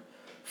indifferent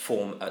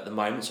form at the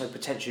moment. So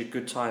potentially a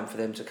good time for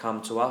them to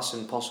come to us,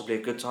 and possibly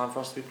a good time for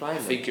us to be playing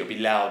them. I think it'll be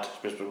loud,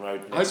 Brisbane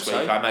Road next week.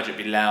 So. I imagine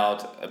it'll be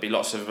loud. There'll be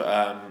lots of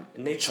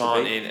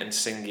chanting and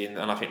singing,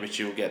 and I think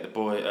Richie will get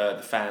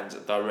the fans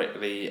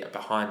directly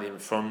behind him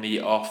from the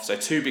off. So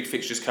 2 big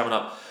fixtures coming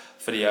up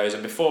for the O's.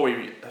 And before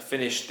we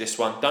finish this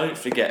one, don't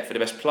forget, for the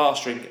best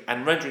plastering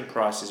and rendering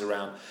prices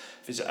around,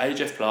 visit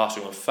AJF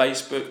Plastering on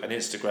Facebook and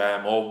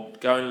Instagram, or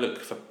go and look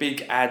for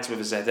Big Ads with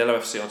a Z,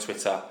 LOFC on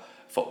Twitter,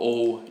 for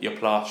all your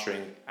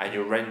plastering and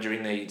your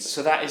rendering needs.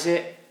 So that is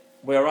it.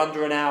 We're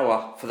under an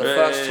hour for the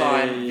first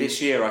time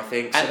this year, I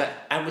think.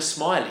 And we're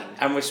smiling.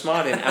 And we're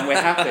smiling and we're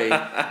happy.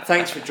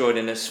 Thanks for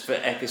joining us for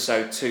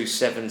episode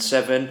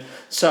 277.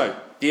 So,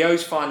 the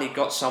O's finally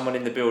got someone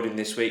in the building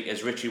this week,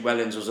 as Richie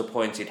Wellens was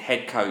appointed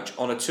head coach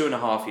on a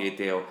 2.5-year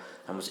deal,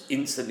 and was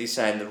instantly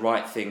saying the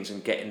right things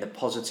and getting the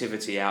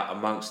positivity out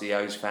amongst the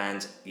O's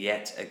fans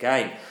yet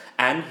again.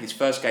 And his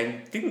first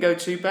game didn't go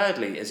too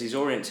badly, as his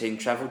Orient team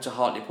travelled to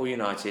Hartlepool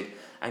United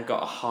and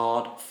got a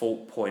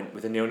hard-fought point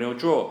with a 0-0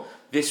 draw.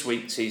 This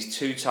week sees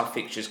 2 tough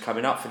fixtures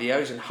coming up for the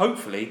O's, and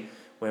hopefully,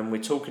 when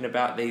we're talking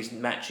about these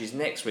matches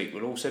next week,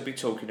 we'll also be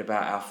talking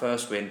about our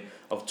first win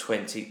of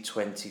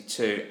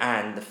 2022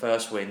 and the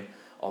first win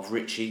of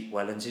Richie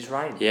Wellens'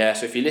 reign. Yeah,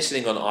 so if you're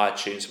listening on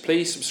iTunes,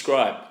 please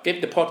subscribe.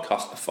 Give the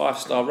podcast a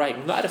 5-star rating.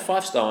 We've not had a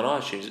 5-star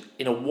on iTunes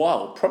in a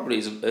while, probably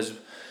as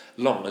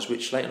long as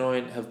which Leyton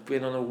Orient have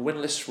been on a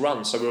winless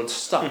run. So we're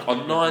stuck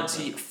on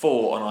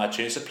 94 on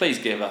iTunes. So please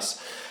give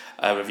us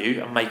a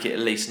review and make it at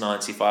least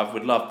 95.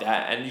 We'd love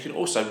that. And you can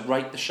also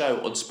rate the show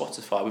on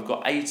Spotify. We've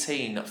got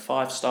 18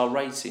 5-star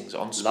ratings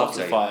on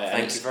Spotify. Lovely.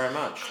 Thank you very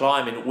much.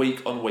 Climbing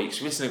week on week. So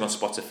if you're listening on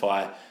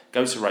Spotify,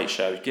 go to Rate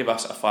Show, give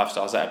us a 5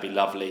 stars, that'd be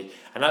lovely.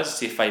 And add us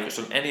to your favourites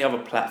on any other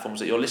platforms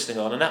that you're listening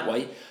on, and that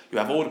way you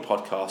have all the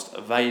podcasts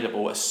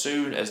available as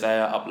soon as they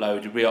are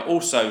uploaded. We are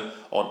also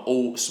on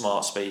all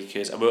smart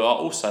speakers, and we are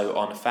also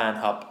on the Fan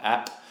Hub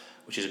app,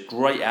 which is a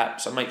great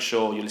app, so make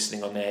sure you're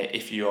listening on there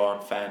if you are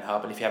on Fan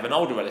Hub. And if you have an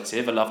older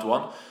relative, a loved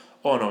one,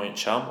 or an Orient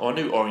chum, or a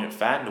new Orient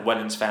fan, the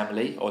Wellens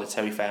family or the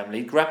Terry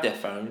family, grab their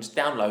phones,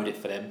 download it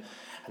for them,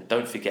 and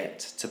don't forget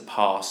to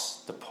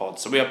pass the pod.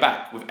 So we are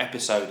back with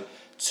episode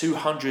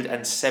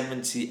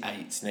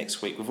 278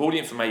 next week with all the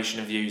information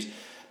and views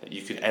that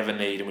you could ever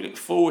need, and we look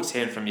forward to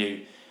hearing from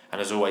you.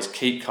 And as always,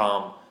 keep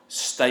calm,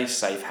 stay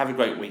safe, have a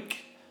great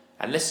week,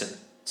 and listen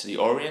to the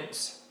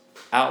Orient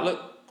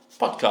Outlook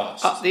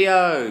podcast. Up the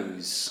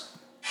O's.